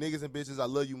 Hoopty, Niggas and Bitches, I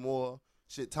Love You More,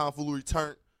 shit, Tomfoolery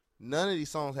Turn, none of these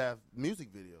songs have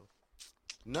music videos.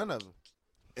 None of them.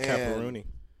 Caparoni,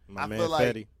 my man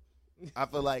Fetty. I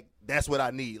feel like that's what I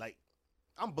need. Like,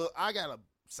 I got a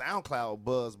SoundCloud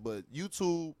buzz, but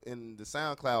YouTube and the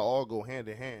SoundCloud all go hand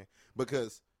in hand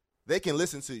because they can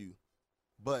listen to you,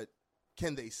 but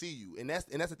can they see you? And that's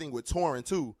the thing with touring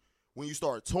too. When you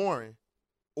start touring,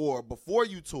 or before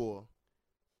you tour,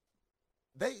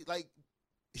 they like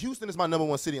Houston is my number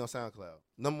one city on SoundCloud,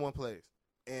 number one place,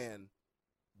 and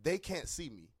they can't see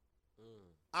me.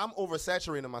 I'm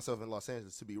oversaturating myself in Los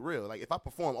Angeles, to be real. Like, if I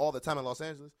perform all the time in Los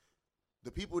Angeles,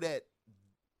 the people that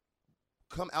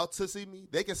come out to see me,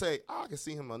 they can say, I can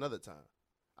see him another time.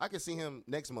 I can see him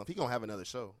next month. He going to have another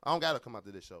show. I don't got to come out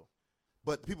to this show.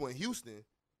 But the people in Houston,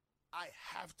 I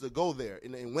have to go there.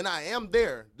 And when I am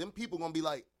there, them people going to be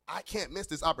like, I can't miss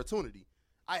this opportunity.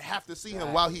 I have to see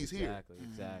him while he's here.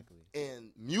 Exactly.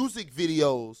 And music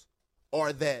videos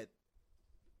are that.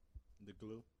 The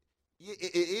glue?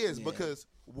 It is because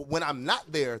when I'm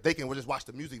not there, they can just watch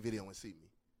the music video and see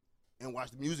me, and watch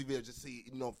the music video just see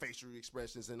facial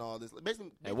expressions and all this.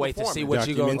 Basically, and wait to see what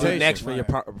you're gonna do next for your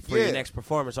your next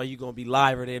performance. Are you gonna be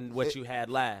liver than what you had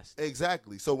last?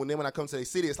 Exactly. So when I come to the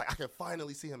city, it's like I can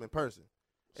finally see him in person,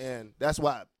 and that's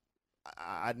why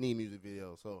I need music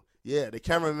videos. So yeah, the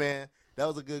cameraman. That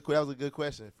was a good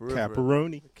question. For real,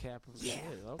 Caparoni. Yeah.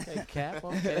 Okay. Cap.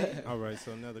 Okay. All right.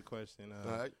 So another question.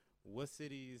 All right. What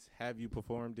cities have you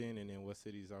performed in, and then what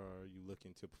cities are you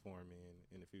looking to perform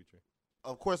in the future?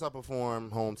 Of course, I perform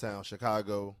hometown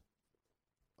Chicago.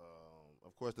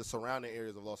 Of course, the surrounding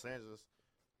areas of Los Angeles,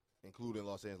 including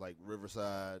Los Angeles, like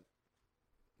Riverside,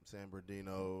 San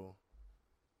Bernardino,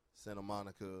 Santa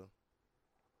Monica,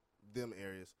 them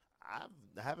areas. I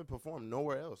haven't performed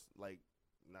nowhere else, like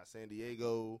not San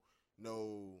Diego,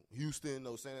 no Houston,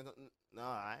 no San Antonio. No,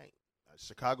 I ain't.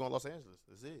 Chicago and Los Angeles.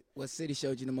 That's it. What city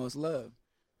showed you the most love?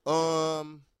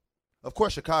 Of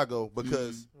course, Chicago,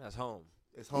 because that's home.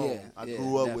 It's home. I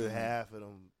grew up with half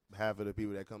of the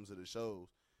people that come to the shows.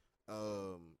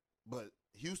 But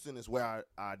Houston is where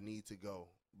I need to go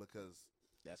because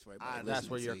that's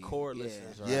where your core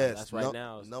listeners are. Yes, that's right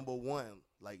now. Number one,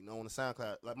 like on the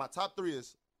SoundCloud. Like my top 3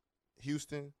 is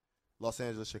Houston, Los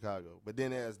Angeles, Chicago. But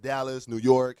then there's Dallas, New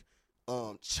York,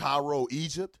 Charo,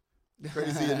 Egypt.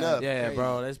 Crazy enough. Yeah, crazy.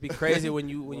 Bro. That's be crazy when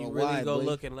you really go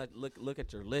look and look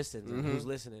at your listens and who's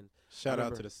listening. Shout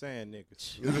out to the Sand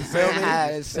niggas.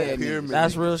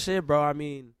 That's real shit, bro. I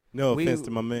mean, no offense to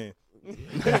my man.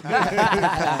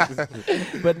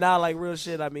 But now, like real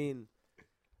shit. I mean,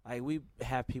 like we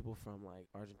have people from like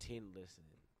Argentina listening,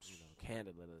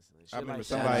 Canada listening. I remember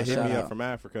somebody hit me up from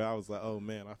Africa. I was like, oh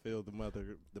man, I feel the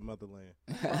motherland.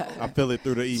 I feel it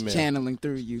through the email. It's channeling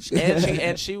through you.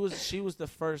 and she was the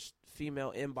first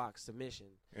female inbox submission.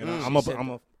 And I'm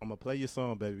gonna play your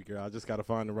song, baby girl. I just gotta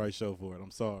find the right show for it.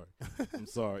 I'm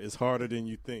sorry. It's harder than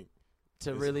you think.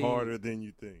 Harder than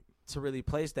you think to really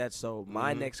place that. So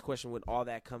my next question, with all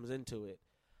that comes into it,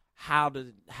 how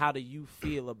do you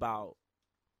feel about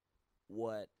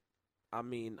what? I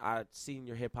mean, I've seen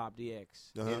your Hip Hop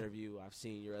DX interview. I've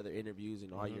seen your other interviews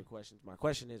and all your questions. My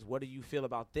question is, what do you feel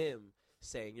about them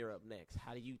saying you're up next?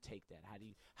 How do you take that?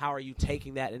 How are you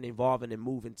taking that and evolving and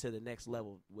moving to the next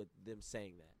level with them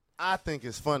saying that? I think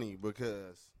it's funny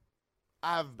because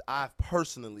I've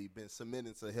personally been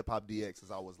submitting to Hip Hop DX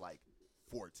since I was like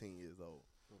 14 years old.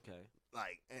 Okay.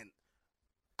 Like, and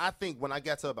I think when I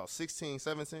got to about 16,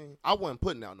 17, I wasn't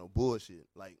putting out no bullshit.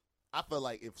 Like, I feel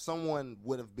like if someone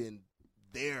would have been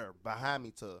there behind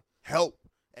me to help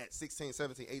at 16,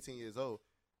 17, 18 years old,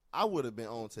 I would have been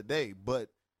on today. But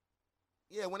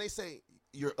yeah, when they say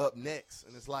you're up next,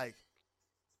 and it's like,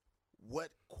 what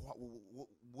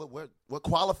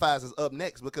qualifies as up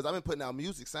next? Because I've been putting out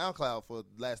music, SoundCloud, for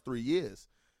the last 3 years.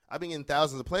 I've been in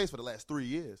thousands of plays for the last 3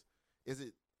 years. Is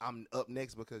it I'm up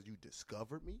next because you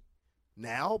discovered me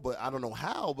now? But I don't know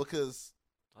how, because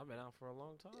I've been out for a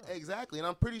long time. Exactly, and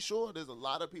I'm pretty sure there's a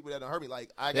lot of people that don't heard me.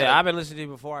 Like I've been listening to you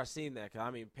before I seen that. Cause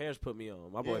I mean, Paris put me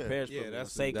on. My boy Paris put me on.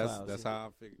 That's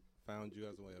how I found you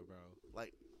as well, bro.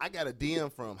 Like I got a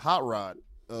DM from Hot Rod.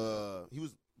 He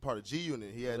was part of G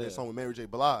Unit. He had that song with Mary J.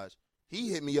 Blige. He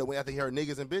hit me up when after he heard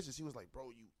Niggas and Bitches. He was like,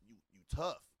 "Bro, you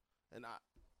tough." And I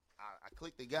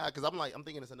clicked the guy because I'm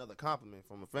thinking it's another compliment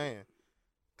from a fan.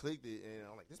 Clicked it and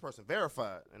I'm like, this person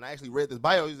verified. And I actually read this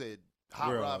bio. He said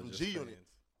Hot Rod from G Unit.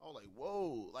 I was like,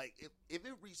 whoa. Like, if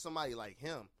it reached somebody like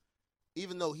him,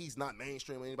 even though he's not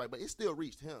mainstream or anybody, but it still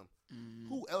reached him.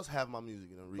 Who else have my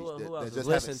music in reach Who else that just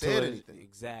listen haven't said to anything?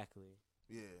 Exactly.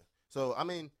 Yeah. So, I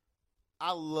mean,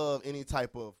 I love any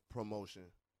type of promotion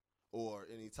or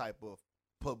any type of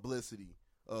publicity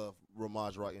of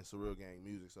Ramaj Rock and Surreal Gang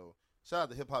music. So, shout out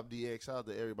to Hip Hop DX. Shout out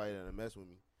to everybody that mess with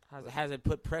me. Has it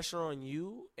put pressure on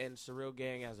you and Surreal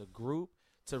Gang as a group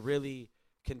to really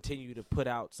continue to put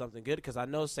out something good? Because I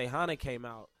know Sayhana came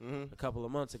out a couple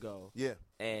of months ago. Yeah.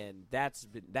 And that's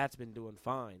been doing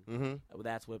fine.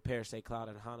 That's with Paris A. Cloud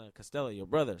and Hana Costello, your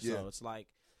brother. So it's like,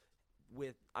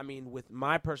 with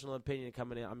my personal opinion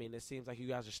coming in, I mean, it seems like you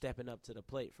guys are stepping up to the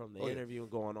plate from the interview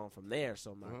and going on from there.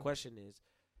 So my question is,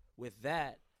 with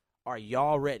that, are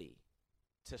y'all ready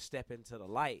to step into the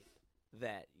light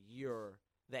that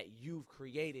you've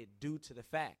created due to the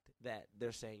fact that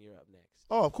they're saying you're up next?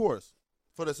 Oh, of course.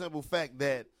 For the simple fact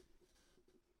that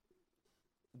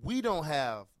we don't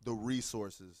have the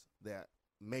resources that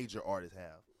major artists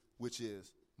have, which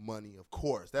is money, of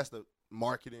course. That's the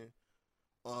marketing.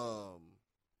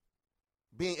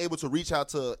 Being able to reach out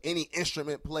to any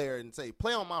instrument player and say,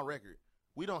 play on my record.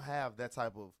 We don't have that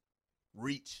type of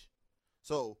reach.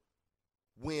 So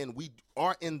when we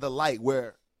are in the light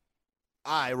where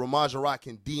Ramaj Rock,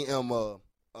 can DM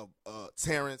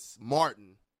Terrence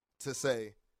Martin to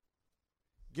say,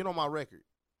 get on my record.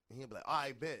 And he'll be like,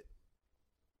 I bet.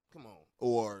 Come on.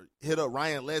 Or hit up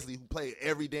Ryan Leslie, who played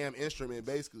every damn instrument,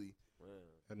 basically.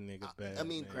 That nigga bad. I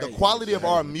mean, man. the quality of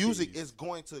our music is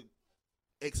going to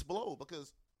explode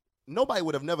because nobody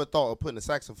would have never thought of putting a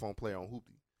saxophone player on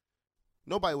Hoopty.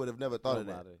 Nobody would have never thought of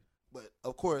that. But,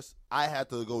 of course, I had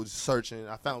to go searching.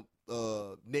 I found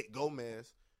Nick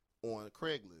Gomez on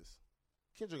Craigslist.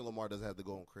 Kendrick Lamar doesn't have to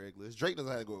go on Craigslist. Drake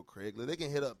doesn't have to go on Craigslist. They can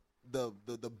hit up the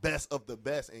best of the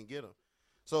best and get them.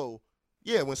 So,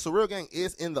 yeah, when Surreal Gang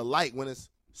is in the light, when it's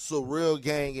Surreal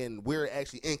Gang and we're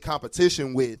actually in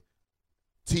competition with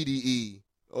TDE,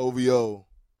 OVO,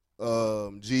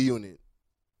 G-Unit,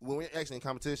 when we're actually in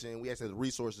competition and we actually have the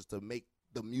resources to make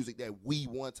the music that we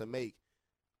want to make,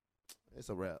 it's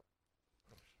a wrap.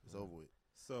 It's over with.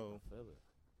 So,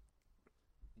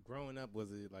 growing up,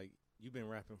 was it like, you've been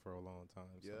rapping for a long time.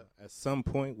 So at some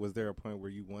point, was there a point where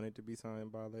you wanted to be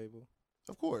signed by a label?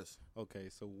 Of course. Okay,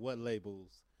 so what labels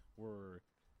were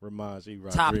Ramaj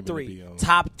E-Rock Top dreaming three. to be on?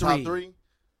 Top three. Top three?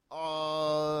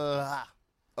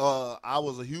 I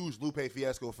was a huge Lupe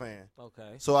Fiasco fan.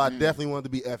 Okay. So I definitely wanted to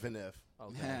be FNF.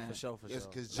 Okay, for sure.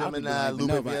 Because Gemini,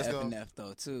 Lupe Fiasco. FNF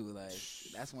though too, like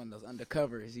that's one of those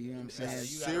undercovers. You know what I'm saying?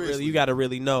 Seriously, you got to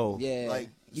really know. Yeah, like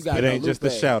you got. It ain't just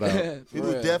a shout out.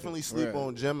 People definitely sleep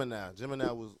on Gemini.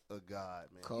 Gemini was a god,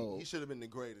 man. Cold. He should have been the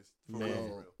greatest. For Man.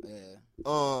 real.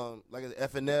 Yeah. Like I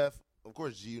said, FNF. Of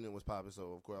course, G Unit was popping,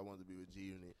 so of course I wanted to be with G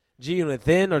Unit. G Unit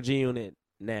then or G Unit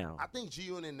now? I think G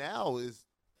Unit now is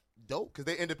dope because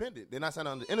they're independent. They're not signed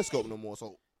under Interscope no more,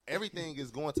 so everything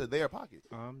is going to their pocket.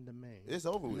 I'm the man. It's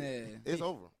over with. Yeah. It's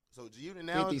over. So G Unit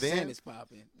now, 50 then Cent is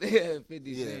popping. 50 Yeah, Cent,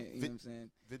 you know what I'm saying?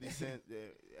 50 Cent.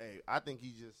 Hey, I think he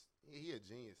a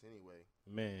genius anyway.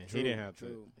 Man, True, he didn't have true.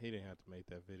 to. He didn't have to make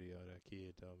that video. That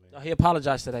kid though, man. Oh, he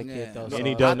apologized to that Yeah. kid though. And so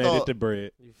he I donated thought- the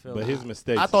bread, You feel but me? his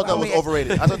mistakes. I thought that was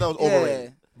overrated. I thought that was overrated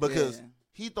Yeah, because yeah.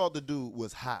 he thought the dude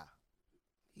was high.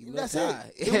 He That's looked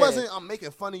it. high. It wasn't. I'm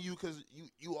making fun of you because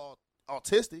you all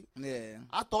autistic. Yeah.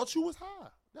 I thought you was high.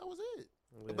 That was it.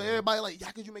 Yeah. But everybody like,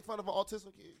 how could you make fun of an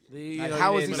autistic kid? You Like, know,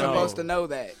 how you was he didn't know. supposed to know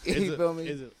that? You feel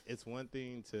me? It's one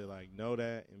thing to like know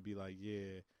that and be like,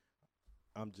 yeah,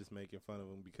 I'm just making fun of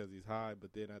him because he's high,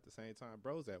 but then at the same time,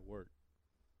 bro's at work.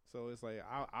 So it's like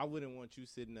I wouldn't want you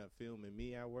sitting up filming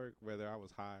me at work, whether I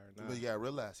was high or not. But you gotta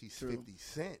realize he's True. 50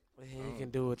 Cent. He can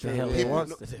do what the True. hell he People- wants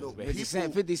no, to do. no, baby. 50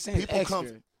 Cent People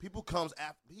extra. comes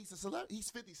after. He's a celebrity. He's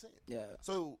 50 Cent. Yeah.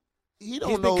 So he He's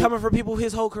don't know. been coming for people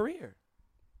his whole career.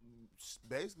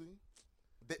 Basically,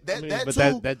 I mean, that but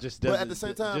too. that just but doesn't. at the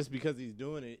same time, just because he's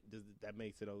doing it, that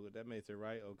makes it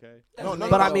right. Okay. no,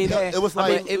 But I mean, it was I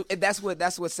like mean, that's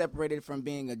what separated it from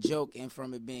being a joke and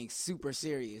from it being super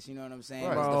serious. You know what I'm saying?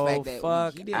 Right. Was Bro, the fact that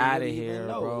fuck he didn't out of really even here,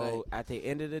 know, bro. like- At the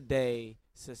end of the day,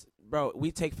 bro,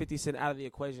 we take 50 Cent out of the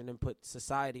equation and put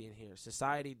society in here.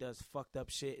 Society does fucked up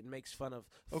shit and makes fun of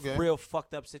Okay. real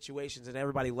fucked up situations, and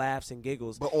everybody laughs and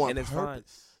giggles, but on and it's fine.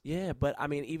 purpose. Yeah, but I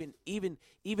mean,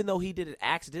 even though he did it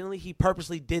accidentally, he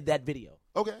purposely did that video.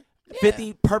 Okay.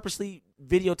 50 purposely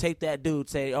videotaped that dude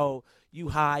say, "Oh, you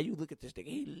high? You look at this thing.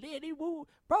 He lit, he woo,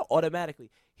 bro." Automatically,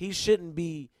 he shouldn't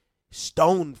be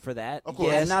stoned for that. Of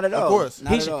course. Yeah, not at all. Of course.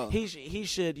 Not at all. He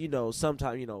should,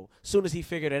 sometime, soon as he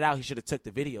figured it out, he should have took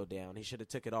the video down. He should have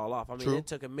took it all off. I mean, True. it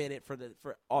took a minute for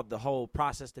the whole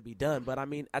process to be done. But I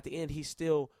mean, at the end, he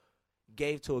still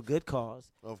gave to a good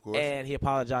cause. Of course. And he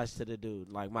apologized to the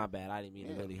dude. Like, my bad, I didn't mean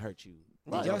to really hurt you.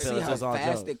 Did y'all see how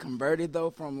fast it converted though?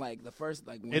 From like the first,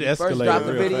 like when It he first escalated dropped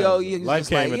the real video, fast. he was Life just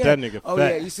came like, at that nigga oh yeah,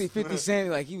 fast. you see 50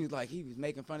 Cent, he was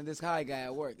making fun of this high guy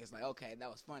at work. It's like, okay, that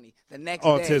was funny. The next day,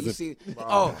 Autism. you see,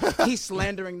 he's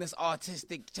slandering this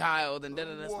autistic child, and then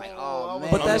it's like, oh man.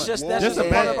 But that's just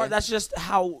that's just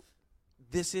how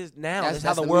this is now. That's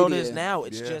how the world is now.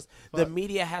 It's just the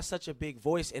media has such a big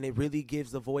voice, and it really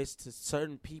gives the voice to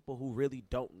certain people who really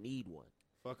don't need one.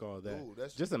 Fuck all that. Ooh,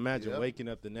 just imagine waking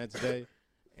up the next day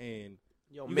and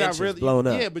your you mentions got really blown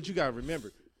up. Yeah, but you gotta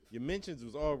remember, your mentions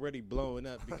was already blowing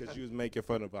up because you was making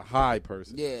fun of a high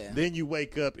person. Yeah. Then you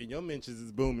wake up and your mentions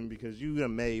is booming because you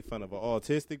done made fun of an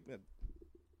autistic.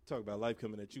 Talk about life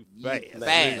coming at you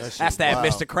fast. That's that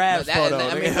Mr. Krabs photo.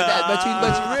 I mean,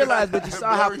 but you realize, but you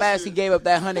saw how fast he gave up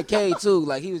that $100K too.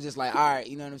 Like he was just like, all right,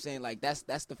 you know what I'm saying? Like that's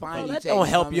the fine. That don't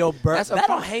help your birth.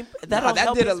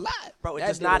 That did a lot, bro. It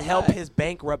does not help his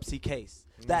bankruptcy case.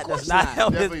 That does not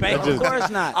help his bankruptcy. Of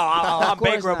course not. I'm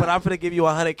bankrupt, but I'm gonna give you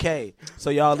 $100K. So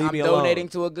y'all leave me alone. I'm donating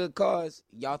to a good cause.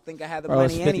 Y'all think I have the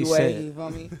money anyway? You feel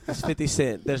me? It's 50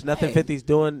 Cent. There's nothing 50's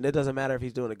doing. It doesn't matter if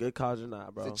he's doing a good cause or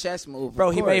not, bro. It's a chess move,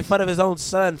 bro. He made fun of his own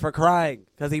son for crying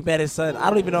because he met his son. I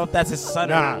don't even know if that's his son.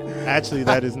 Nah, or not. actually,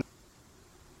 that is.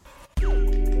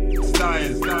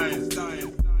 Science.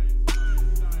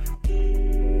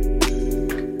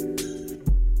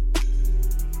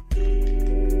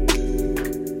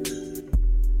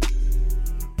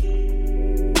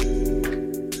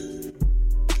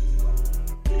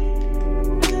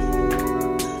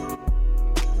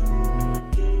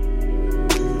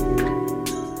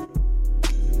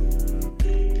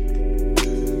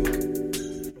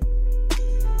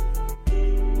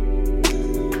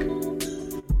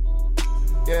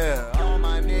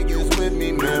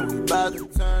 About to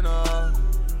turn up.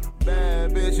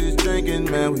 Bad bitches drinking,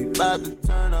 man, we about to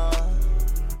turn up.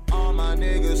 All my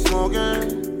niggas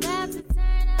smoking.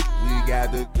 We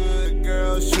got the good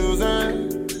girls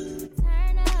choosing.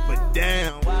 But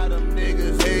damn, why them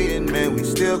niggas hating, man, we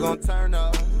still gon' turn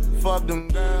up. Fuck them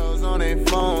girls on their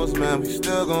phones, man, we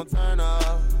still gon' turn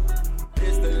up.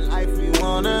 It's the life we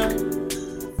wanna.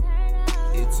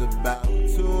 It's about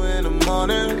 2 in the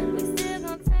morning.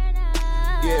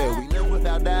 Yeah, we live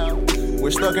without doubt.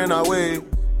 We're stuck in our ways.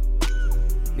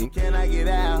 And can I get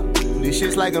out? This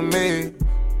shit's like a maze.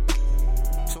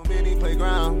 So many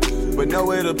playgrounds, but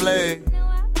nowhere to play.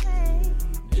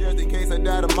 Just in case I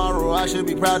die tomorrow, I should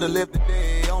be proud to live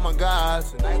today. Oh my God,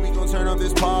 tonight we gon' turn up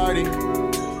this party.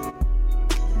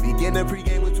 Begin the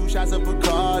pregame with 2 shots of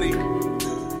Bacardi.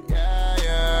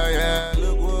 Yeah.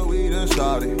 Look what we done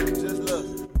started. Just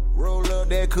look. Roll up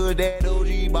that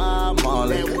OG Bob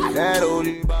Marley. That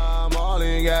OG Bob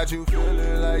Marley got you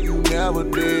feeling like you never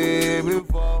did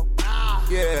before.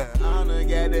 Yeah, I done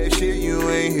got that shit you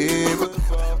ain't hear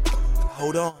before.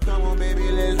 Hold on. Come on, baby,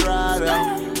 let's ride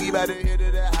out. We about to hit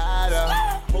to the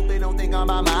hideout. Hope they don't think I'm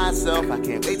by myself. I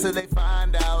can't wait till they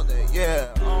find out that,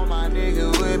 yeah, all my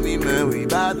niggas with me, man, we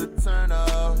about to turn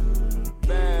up.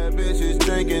 Bad bitches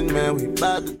drinking, man, we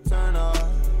about to turn up.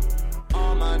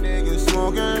 All my niggas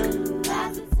smoking.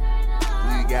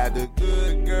 We got the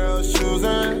good girls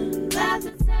choosing.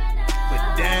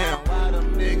 But damn, why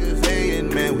them niggas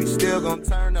hating, man, we still gon'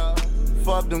 turn up.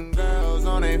 Fuck them girls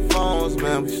on their phones,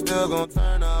 man, we still gon'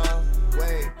 turn up.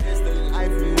 Wait, it's the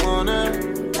life we wanna.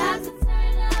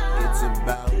 It's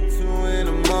about 2 in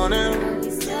the morning.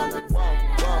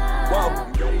 Whoa,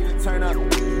 you ready to turn up?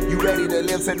 You ready to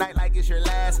live tonight like it's your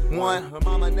last one? Her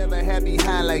mama never had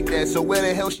behind like that, so where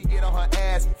the hell she get on her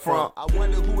ass from? I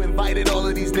wonder who invited all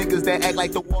of these niggas that act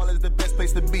like the wall is the best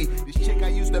place to be. This chick I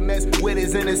used to mess with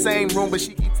is in the same room, but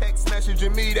she keep text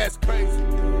messaging me, that's crazy.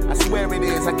 I swear it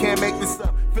is, I can't make this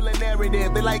up. Feeling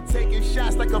narrative, they like taking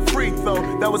shots like a free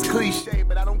throw. That was cliche,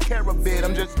 but I don't care a bit,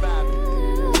 I'm just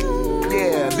vibing.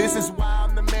 Yeah, this is why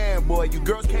I'm the man, boy. You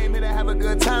girls came here to have a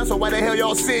good time, so why the hell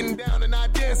y'all sitting down and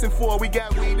not dancing for? We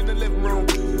got weed in the living room,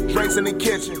 drinks in the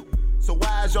kitchen. So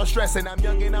why is y'all stressing? I'm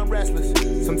young and I'm restless.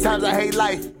 Sometimes I hate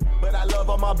life, but I love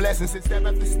all my blessings and step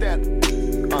after step.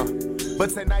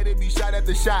 But tonight it be shot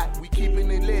after shot. We keeping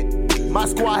it lit. My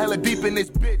squad hella deep in this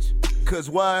bitch. Cause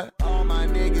what? All my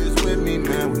niggas with me,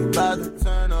 man. We bout to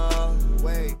turn up.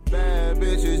 Wait, bad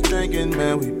bitches drinking,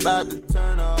 man. We bout to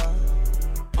turn up.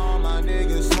 All my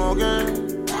niggas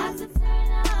smoking.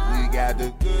 We got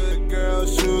the good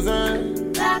girls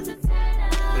choosing.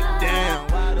 But damn,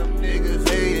 why them niggas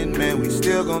hating, man, we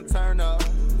still gon' turn up.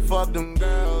 Fuck them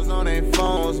girls on their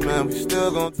phones, man, we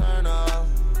still gon' turn up.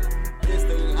 It's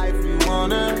the life we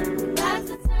wanna.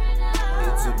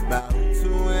 It's about 2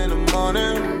 in the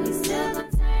morning. We still gon'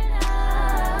 turn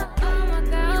up. All my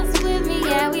girls with me,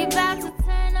 yeah, we about to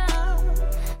turn up.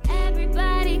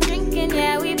 Everybody drinking,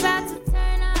 yeah, we about to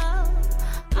turn up.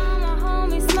 All my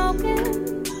homies smoking.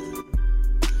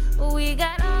 We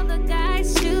got all the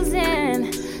guys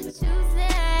choosing.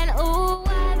 Ooh,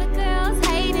 why the girls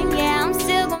hating? Yeah, I'm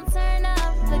still gon' turn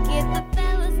up. Forget the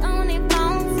fellas on their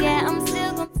phones. Yeah, I'm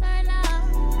still gon' turn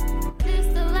up. This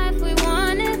the life we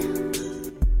wanted.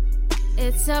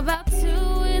 It's about 2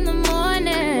 in the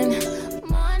morning.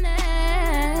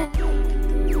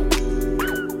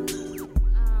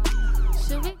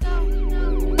 Should we go?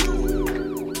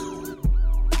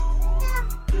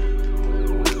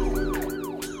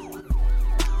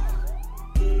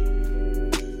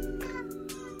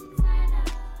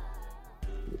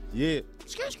 Yeah.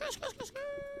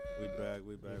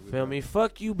 We back. Feel me?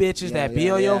 Fuck you bitches Yeah, that be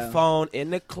yeah, on your yeah. phone in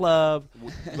the club.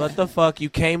 What the fuck? You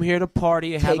came here to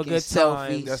party and have a Taking good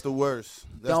time. selfies. That's the worst.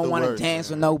 That's Don't the want to worst, dance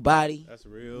man. with nobody. That's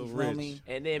real You feel rich. me?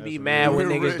 And then be That's mad when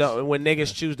real niggas rich. don't when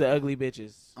niggas choose the ugly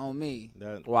bitches. On me.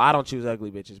 Well, I don't choose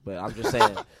ugly bitches, but I'm just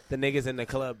saying the niggas in the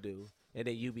club do. And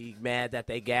then you be mad that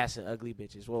they gassing ugly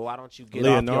bitches. Well, why don't you get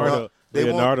off your...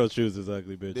 Leonardo chooses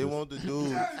ugly bitches. They want the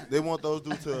dudes. They want those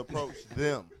dudes to approach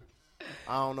them.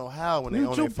 I don't know how when they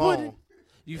on their phone.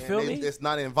 You And feel me? It's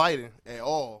not inviting at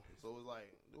all. So it's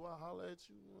like, do I holler at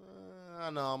you? I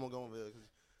know I'm gonna go over there because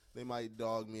they might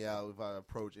dog me out if I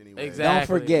approach anyway. Exactly.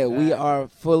 Don't forget, we are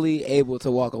fully able to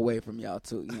walk away from y'all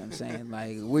too. You know what I'm saying?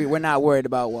 Like we're not worried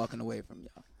about walking away from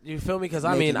y'all. You feel me? Because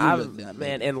I Making mean, you I've look dumb,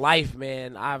 man baby. in life,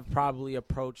 man, I've probably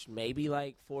approached maybe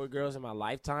like 4 girls in my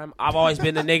lifetime. I've always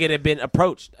been the nigga that been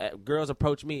approached. Girls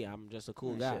approach me. I'm just a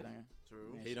cool guy.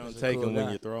 He don't Just a take cool them when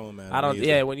guy. you throw them at I don't. him.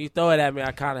 Yeah, when you throw it at me,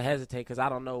 I kind of hesitate because I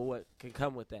don't know what can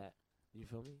come with that. You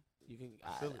feel me? You can.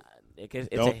 It's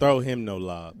Don't throw him no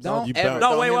lobs. Don't You ever bounce.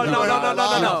 No, wait, throw well, him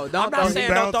no. Don't I'm not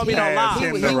saying don't throw me no pass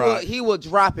lob. him. He will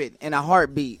drop it in a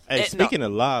heartbeat. Hey, no. speaking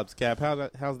of lobs, Cap,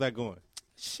 how's that going?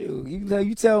 Shoot,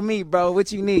 you tell me, bro.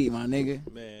 What you need, my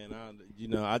nigga? Man,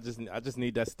 I just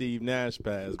need that Steve Nash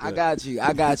pass. I but-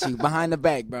 got you. Behind the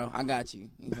back, bro. I got you.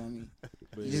 You know what I mean?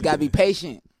 but You just gotta be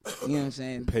patient. You know what I'm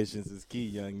saying? Patience is key,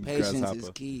 young Patience grasshopper. is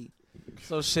key.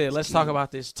 So shit, let's talk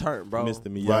about this turn, bro. Mr.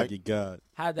 Miyagi Right. God.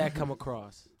 How'd that come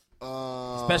across?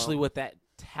 Especially with that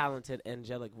talented,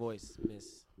 angelic voice,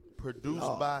 Miss. produced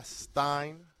Oh. by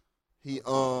Stein. He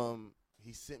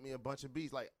sent me a bunch of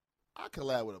beats. Like I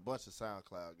collab with a bunch of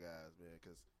SoundCloud guys, man,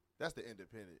 because that's the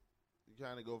independent. You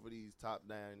kind of go for these top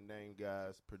name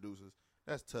guys, producers.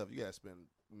 That's tough. You gotta spend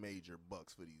major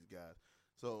bucks for these guys.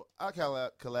 So I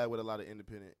collab with a lot of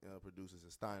independent producers,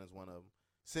 and Stein is one of them.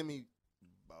 Sent me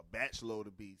a batch load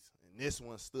of beats, and this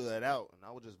one stood out, and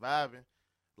I was just vibing.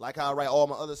 Like how I write all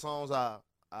my other songs, I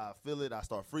feel it. I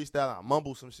start freestyling. I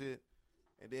mumble some shit.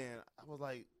 And then I was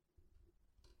like,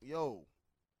 yo,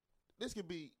 this could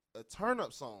be a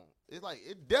turn-up song. It's like,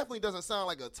 it definitely doesn't sound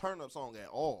like a turn-up song at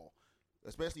all.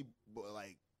 Especially,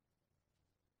 like,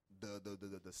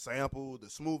 the sample, the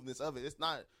smoothness of it. It's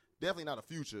definitely not a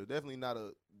Future. Definitely not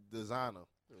a designer.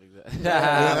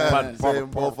 Saying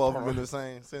both of them in the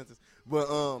same sentence. But,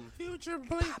 Future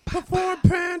before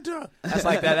Panda. That's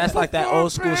like that. That's like that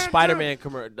old school Spider-Man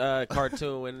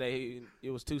cartoon when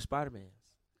it was 2 Spider-Mans.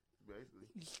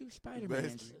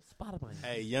 Spider-Man. Spider-Man.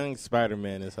 Hey, young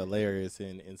Spider-Man is hilarious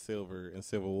in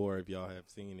Civil War. If y'all have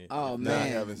seen it, Oh I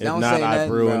man, haven't if seen don't not, say I've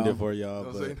nothing, ruined bro. it for y'all.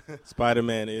 Don't But say nothing.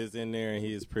 Spider-Man is in there, and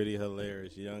he is pretty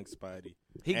hilarious. Young Spidey.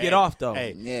 He And- get off though.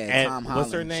 Hey, Yeah, and Tom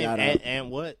what's her Holland, name? shout out. Aunt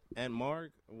what? Aunt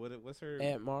Marg? What's her?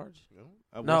 Aunt Marge?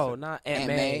 what's No, her- not Aunt Aunt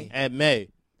May. May. Aunt May.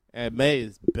 Aunt May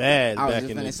is bad I was back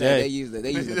just in gonna the say day. they use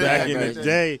the Back bad in the version.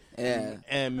 day, Yeah.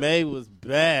 Aunt May was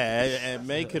bad. Aunt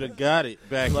May could have got it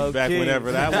back Low key.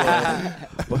 whenever that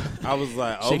was. I was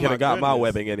like, oh She my could have got my goodness.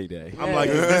 webbing any day. I'm like,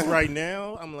 is this right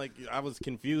now? I'm like, I was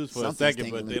confused for Something's a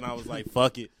second, but tingling. then I was like,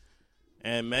 fuck it.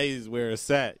 And May's where it's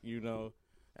at, you know.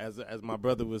 As my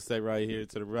brother would say right here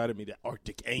to the right of me, the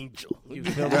Arctic Angel. You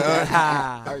feel me?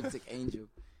 Arctic Angel.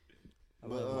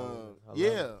 But,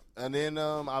 yeah. And then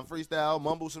I freestyle,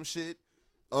 mumble some shit.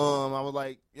 I was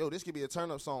like, yo, this could be a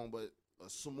turn-up song, but a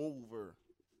smoother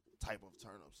type of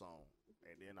turn-up song.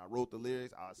 And then I wrote the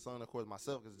lyrics. I sung, of course,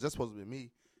 myself because it's just supposed to be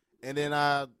me. And then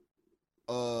I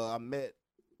met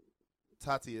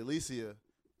Tati Alicia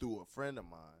through a friend of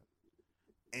mine.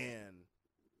 And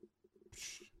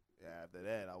after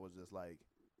that, I was just like,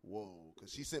 whoa.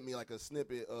 Because she sent me like a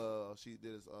snippet. She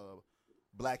did this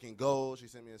Black and Gold. She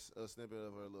sent me a snippet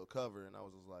of her little cover, and I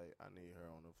was just like, I need her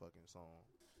on the fucking song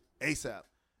ASAP.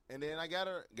 And then I got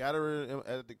her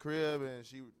at the crib, and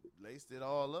she laced it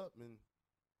all up, and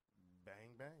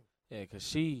bang, bang. Yeah, cause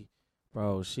she's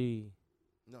dope.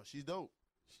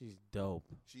 She's dope.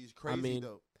 She's crazy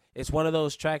dope. It's one of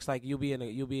those tracks like you'll be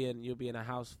in a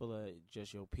house full of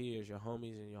just your peers, your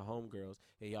homies, and your homegirls,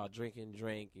 and y'all drinking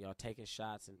drink, and y'all taking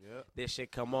shots, and this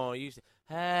shit come on. You say,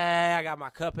 hey, I got my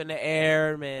cup in the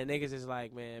air, man. Niggas is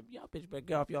like, man, y'all bitch better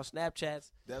get off y'all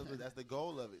Snapchats. That's the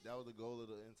goal of it. That was the goal of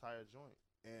the entire joint,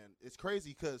 and it's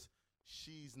crazy because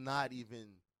she's not even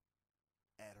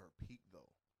at her peak though.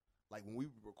 Like when we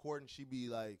were recording, she be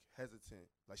like hesitant,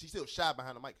 like she still shy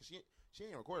behind the mic because she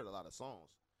ain't recorded a lot of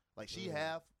songs. Like she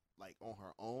have. Like on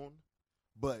her own,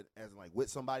 but as in like with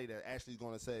somebody that actually is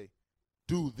gonna say,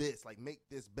 do this, like make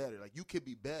this better. Like you could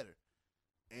be better,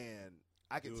 and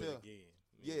I can tell.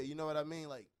 Yeah, you know what I mean.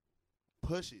 Like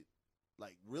push it,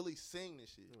 like really sing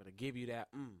this shit. I'm gonna give you that.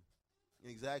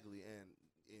 Exactly,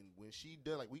 and when she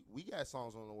did, like we got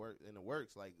songs in the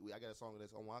works. Like I got a song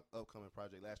that's on my upcoming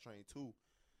project, Last Train 2.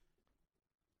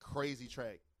 Crazy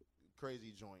track.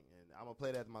 Crazy joint, and I'm gonna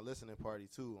play that at my listening party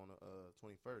too on the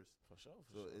 21st. For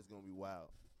sure. It's gonna be wild.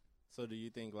 So do you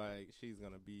think like she's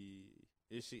gonna be?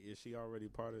 Is she already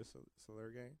part of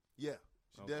Soler Gang? Yeah,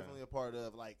 she's definitely a part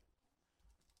of. Like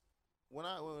when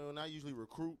I usually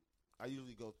recruit, I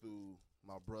usually go through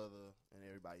my brother and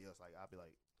everybody else. Like I'll be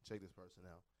like, check this person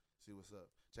out, see what's up,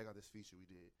 check out this feature we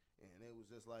did, and it was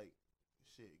just like,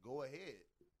 shit, go ahead.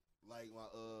 Like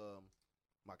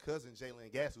my cousin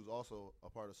Jalen Gass, who's also a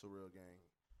part of Surreal Gang,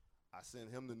 I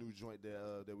sent him the new joint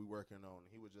that we working on.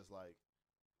 He was just like,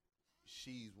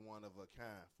 she's one of a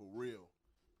kind, for real.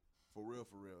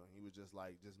 And he was just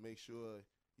like, just make sure,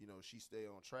 she stay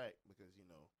on track because,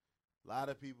 a lot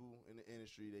of people in the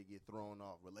industry, they get thrown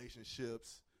off.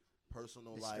 Relationships,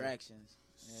 personal distractions.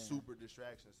 Life. Super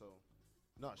distractions. So,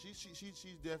 no, she's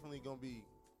definitely going to be,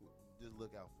 just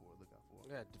look out for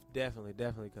her. Yeah, definitely,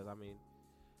 because,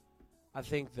 I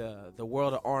think the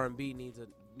world of R&B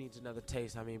needs another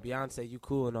taste. Beyonce, you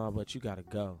cool and all, but you gotta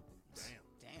go.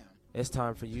 Damn. It's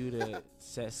time for you to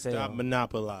set sail. Stop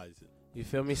monopolizing. You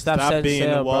feel me? Stop being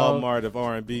sail, the Walmart of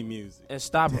R&B music. And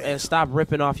stop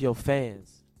ripping off your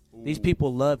fans. Ooh. These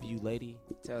people love you, lady.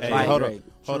 Hey,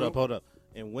 hold up.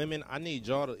 And women, I need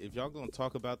y'all to, if y'all gonna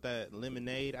talk about that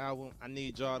Lemonade album, I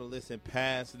need y'all to listen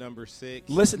past number 6.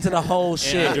 Listen to the whole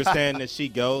shit. And understand that she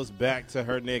goes back to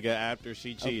her nigga after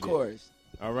she cheated. Of course.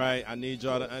 All right, I need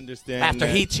y'all to understand after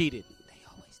that. He cheated. They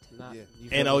always do.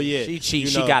 And she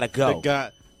cheats. She gotta go.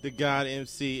 The God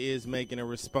MC is making a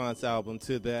response album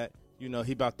to that. He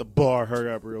about to bar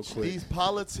her up real quick. These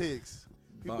politics,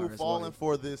 people falling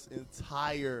for this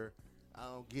entire. I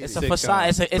don't get it's a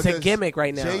facade. It's a gimmick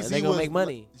right now. And they gonna make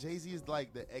money. Jay-Z is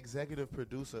like the executive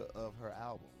producer of her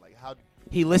album. Like how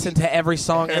he listened to every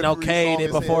song and okayed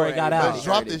it before it got out.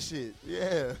 Drop this shit.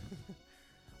 Yeah.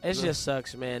 It just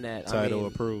sucks, man. That title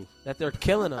approved. That they're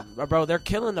killing them, bro. They're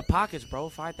killing the pockets,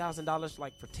 bro. $5,000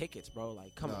 like for tickets, bro.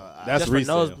 Like, come on. That's just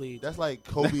resale. For nosebleeds. That's like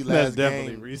Kobe last that's game.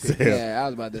 Definitely resale. Yeah, I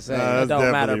was about to say. It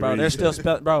don't matter, bro. They're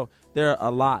still bro. They're a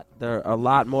lot. They're a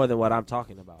lot more than what I'm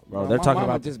talking about, bro. They're talking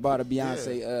about. Just bought a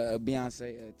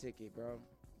Beyonce ticket, bro.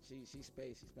 She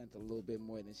spent a little bit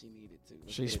more than she needed to.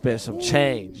 She spent some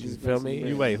change. You feel me?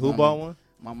 You wait. Who bought one?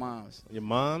 My mom's. Your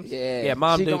mom's? Yeah,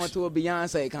 mom. She going to a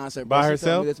Beyonce concert by herself. She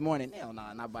told me this morning. Hell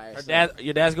no, not by herself.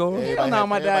 Your dad's going? Hell no,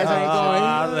 my dad's ain't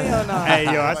going. Hell no. Hey,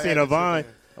 yo, I seen a Vine.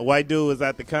 A white dude was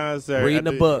at the concert reading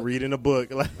a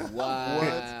book. Like,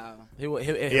 wow. He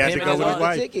had to go with his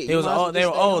wife. He was old. They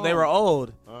were old. They were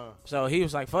old. So he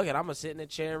was like, "Fuck it, I'm gonna sit in a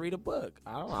chair and read a book.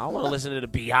 I don't want to listen to the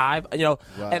Beehive, Wow.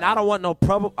 And I don't want no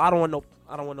trouble. I don't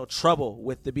want no trouble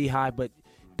with the Beehive. But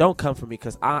don't come for me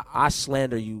because I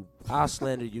slander you. I'll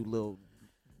slander you, little."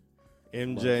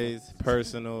 MJ's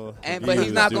personal. But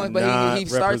he's not going. But he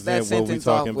starts that sentence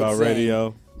off with saying,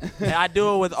 radio. And I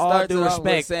do it with all due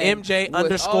respect. MJ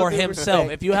 _ himself.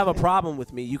 If you have a problem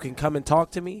with me, you can come and talk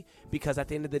to me because at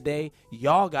the end of the day,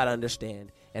 y'all got to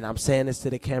understand. And I'm saying this to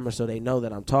the camera so they know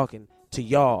that I'm talking to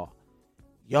y'all.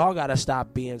 Y'all got to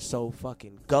stop being so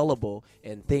fucking gullible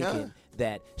and thinking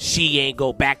that she ain't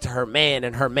go back to her man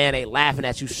and her man ain't laughing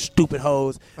at you stupid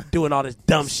hoes doing all this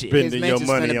dumb shit. Spending your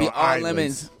money on all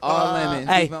lemons. All lemons.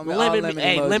 Hey,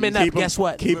 lemon up. Guess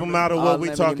what? Keep them out of what we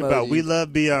talking about. We love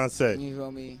Beyonce. You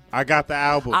feel me? I got the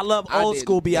album. I love old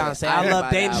school Beyonce. I love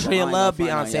Dangerously in Love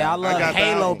Beyonce. I love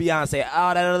Halo Beyonce.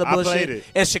 All that other bullshit.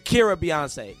 And Shakira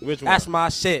Beyonce. Which one? That's my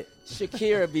shit.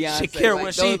 Shakira Beyonce.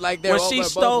 Shakira,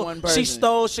 she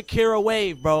stole Shakira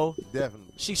wave, bro. Definitely.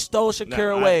 She stole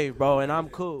Shakira wave, bro, and I'm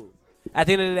cool. At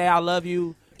the end of the day, I love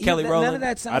you, Kelly Rowland. None of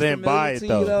that sounds I didn't buy familiar it to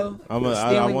you, though. though. I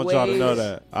want y'all to know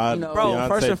that. Bro,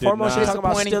 first and foremost, you're talking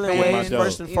about stealing waves.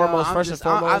 First and foremost,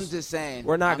 I'm just saying.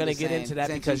 We're not going to get into that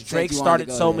because Drake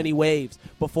started so many waves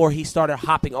before he started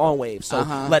hopping on waves. So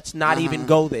let's not even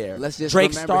go there. Let's just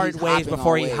Drake remember started he's waves hopping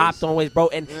before on he waves. hopped on waves, bro.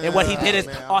 And what he did is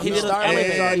all he did is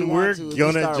And we're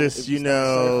gonna just, You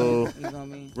know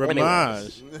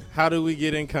Ramaj, how do we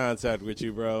get in contact with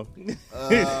you, bro? Man,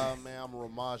 I'm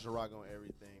Ramaj Rock on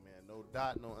everything, man. No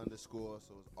dot, no underscore.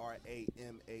 So it's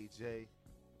RAMAJEROC,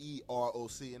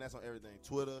 and that's on everything: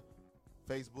 Twitter,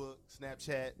 Facebook,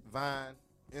 Snapchat, Vine,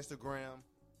 Instagram.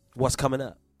 What's coming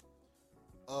up?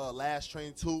 Last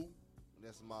Train 2.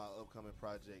 That's my upcoming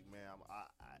project, man.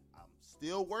 I'm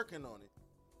still working on it,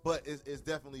 but it's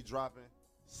definitely dropping.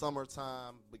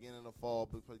 Summertime, beginning of fall,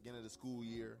 beginning of the school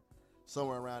year,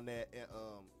 somewhere around that. And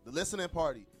the listening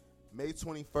party, May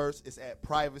 21st, is at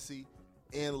Privacy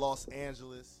in Los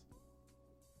Angeles.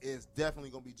 It's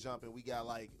definitely gonna be jumping. We got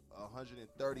like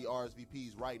 130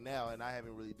 RSVPs right now, and I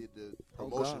haven't really did the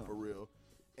promotion for real.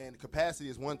 And the capacity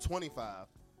is 125.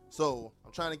 So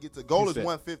I'm trying to get to goal is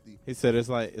 150. He said it's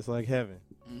like heaven.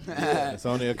 It's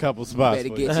only a couple spots.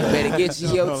 Better get you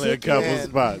your only ticket. a couple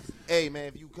spots. Hey man,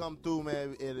 if you come through,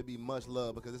 man, it'll be much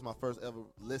love because it's my first ever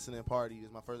listening party.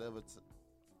 It's my first ever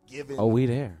giving. Oh, we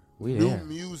there. We new there.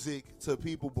 music to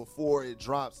people before it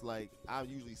drops. Like I'm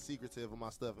usually secretive of my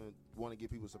stuff and want to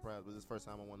get people surprised, but this first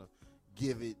time I want to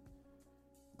give it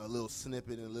a little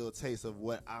snippet and a little taste of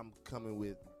what I'm coming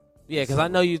with. Yeah, because I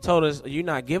know you told us you're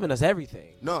not giving us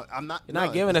everything. No, I'm not. You're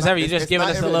not giving us everything. You're just giving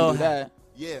us a little,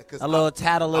 because a little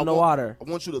tattle in the water. I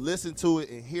want you to listen to it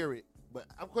and hear it. But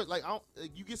of course, like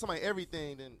you get somebody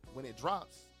everything, then when it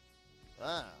drops,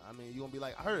 I mean, you're gonna be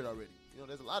like, I heard it already. You know,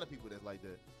 there's a lot of people that's like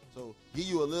that. So give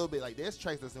you a little bit. Like there's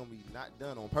tracks that's gonna be not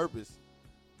done on purpose.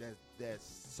 That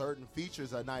certain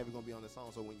features are not even gonna be on the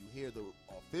song. So when you hear the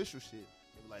official shit,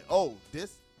 you'll be like, oh,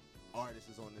 this artist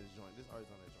is on this joint. This artist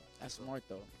is on that joint. That's smart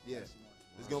though. Yeah, it's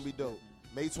gonna be dope.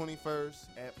 May 21st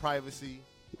at Privacy.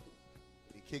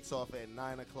 It kicks off at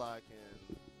 9 o'clock,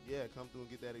 and yeah, come through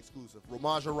and get that exclusive.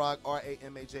 Ramaj Rock,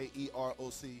 RAMAJEROC.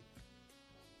 Let's get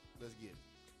it.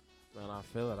 Man, I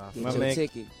feel it. I Get your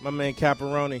ticket. My man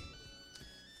Caparoni.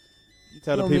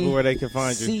 Tell the people where they can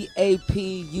find you.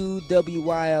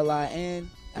 CAPUWYLIN.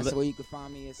 That's where you can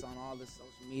find me. It's on all the social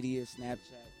media, Snapchat,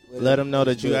 Twitter. Let them know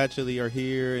that you actually are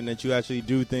here and that you actually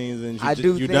do things. And I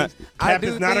do things. Cap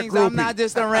is not a groupie. I'm not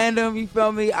just a random. You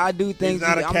feel me? I do things. He's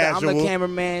not a casual. I'm the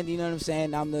cameraman. You know what I'm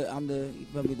saying? I'm the. You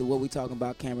feel me? The what we talking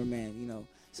about, cameraman. You know.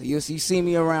 So you see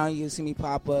me around. You'll see me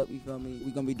pop up. You feel me?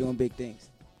 We gonna be doing big things.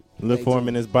 Look for him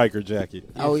in his biker jacket.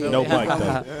 Oh, yeah. No bike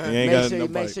though. He ain't got no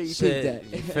bike. Make sure you peep that.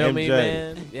 You feel me,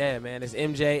 man? Yeah, man. It's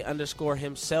MJ_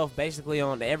 himself, basically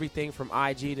on everything from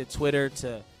IG to Twitter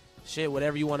to shit,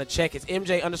 whatever you want to check. It's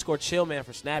MJ_ chill, man,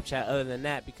 for Snapchat. Other than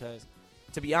that, because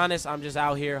to be honest, I'm just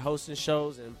out here hosting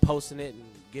shows and posting it and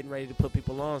getting ready to put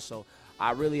people on. So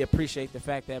I really appreciate the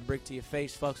fact that Brick to Your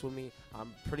Face fucks with me.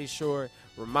 I'm pretty sure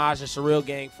Ramaj and Surreal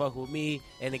Gang fuck with me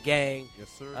and the gang. Yes,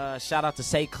 sir. Shout out to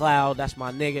Say Cloud. That's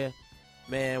my nigga.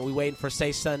 Man, we waiting for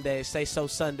Say Sundays. Say So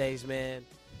Sundays, man.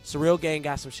 Surreal Gang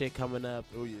got some shit coming up.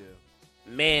 Oh, yeah.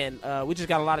 Man, we just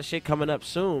got a lot of shit coming up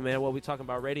soon, man. What we talking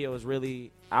about radio is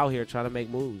really out here trying to make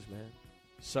moves, man.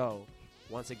 So,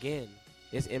 once again,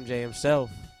 it's MJ himself,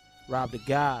 Rob the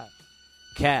God,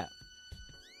 Cap,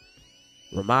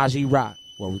 Ramaji Rock.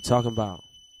 What we talking about?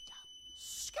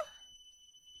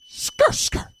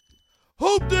 Skirt.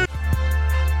 Hope that.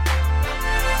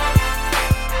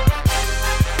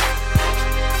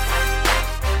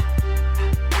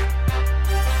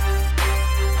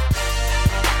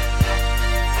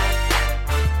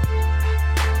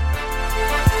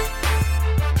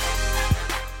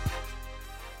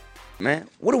 Man,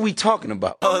 what are we talking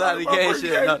about? Oh, that gay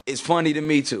shit. No. It's funny to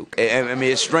me too. I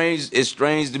mean, it's strange. It's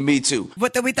strange to me too.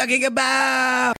 What are we talking about?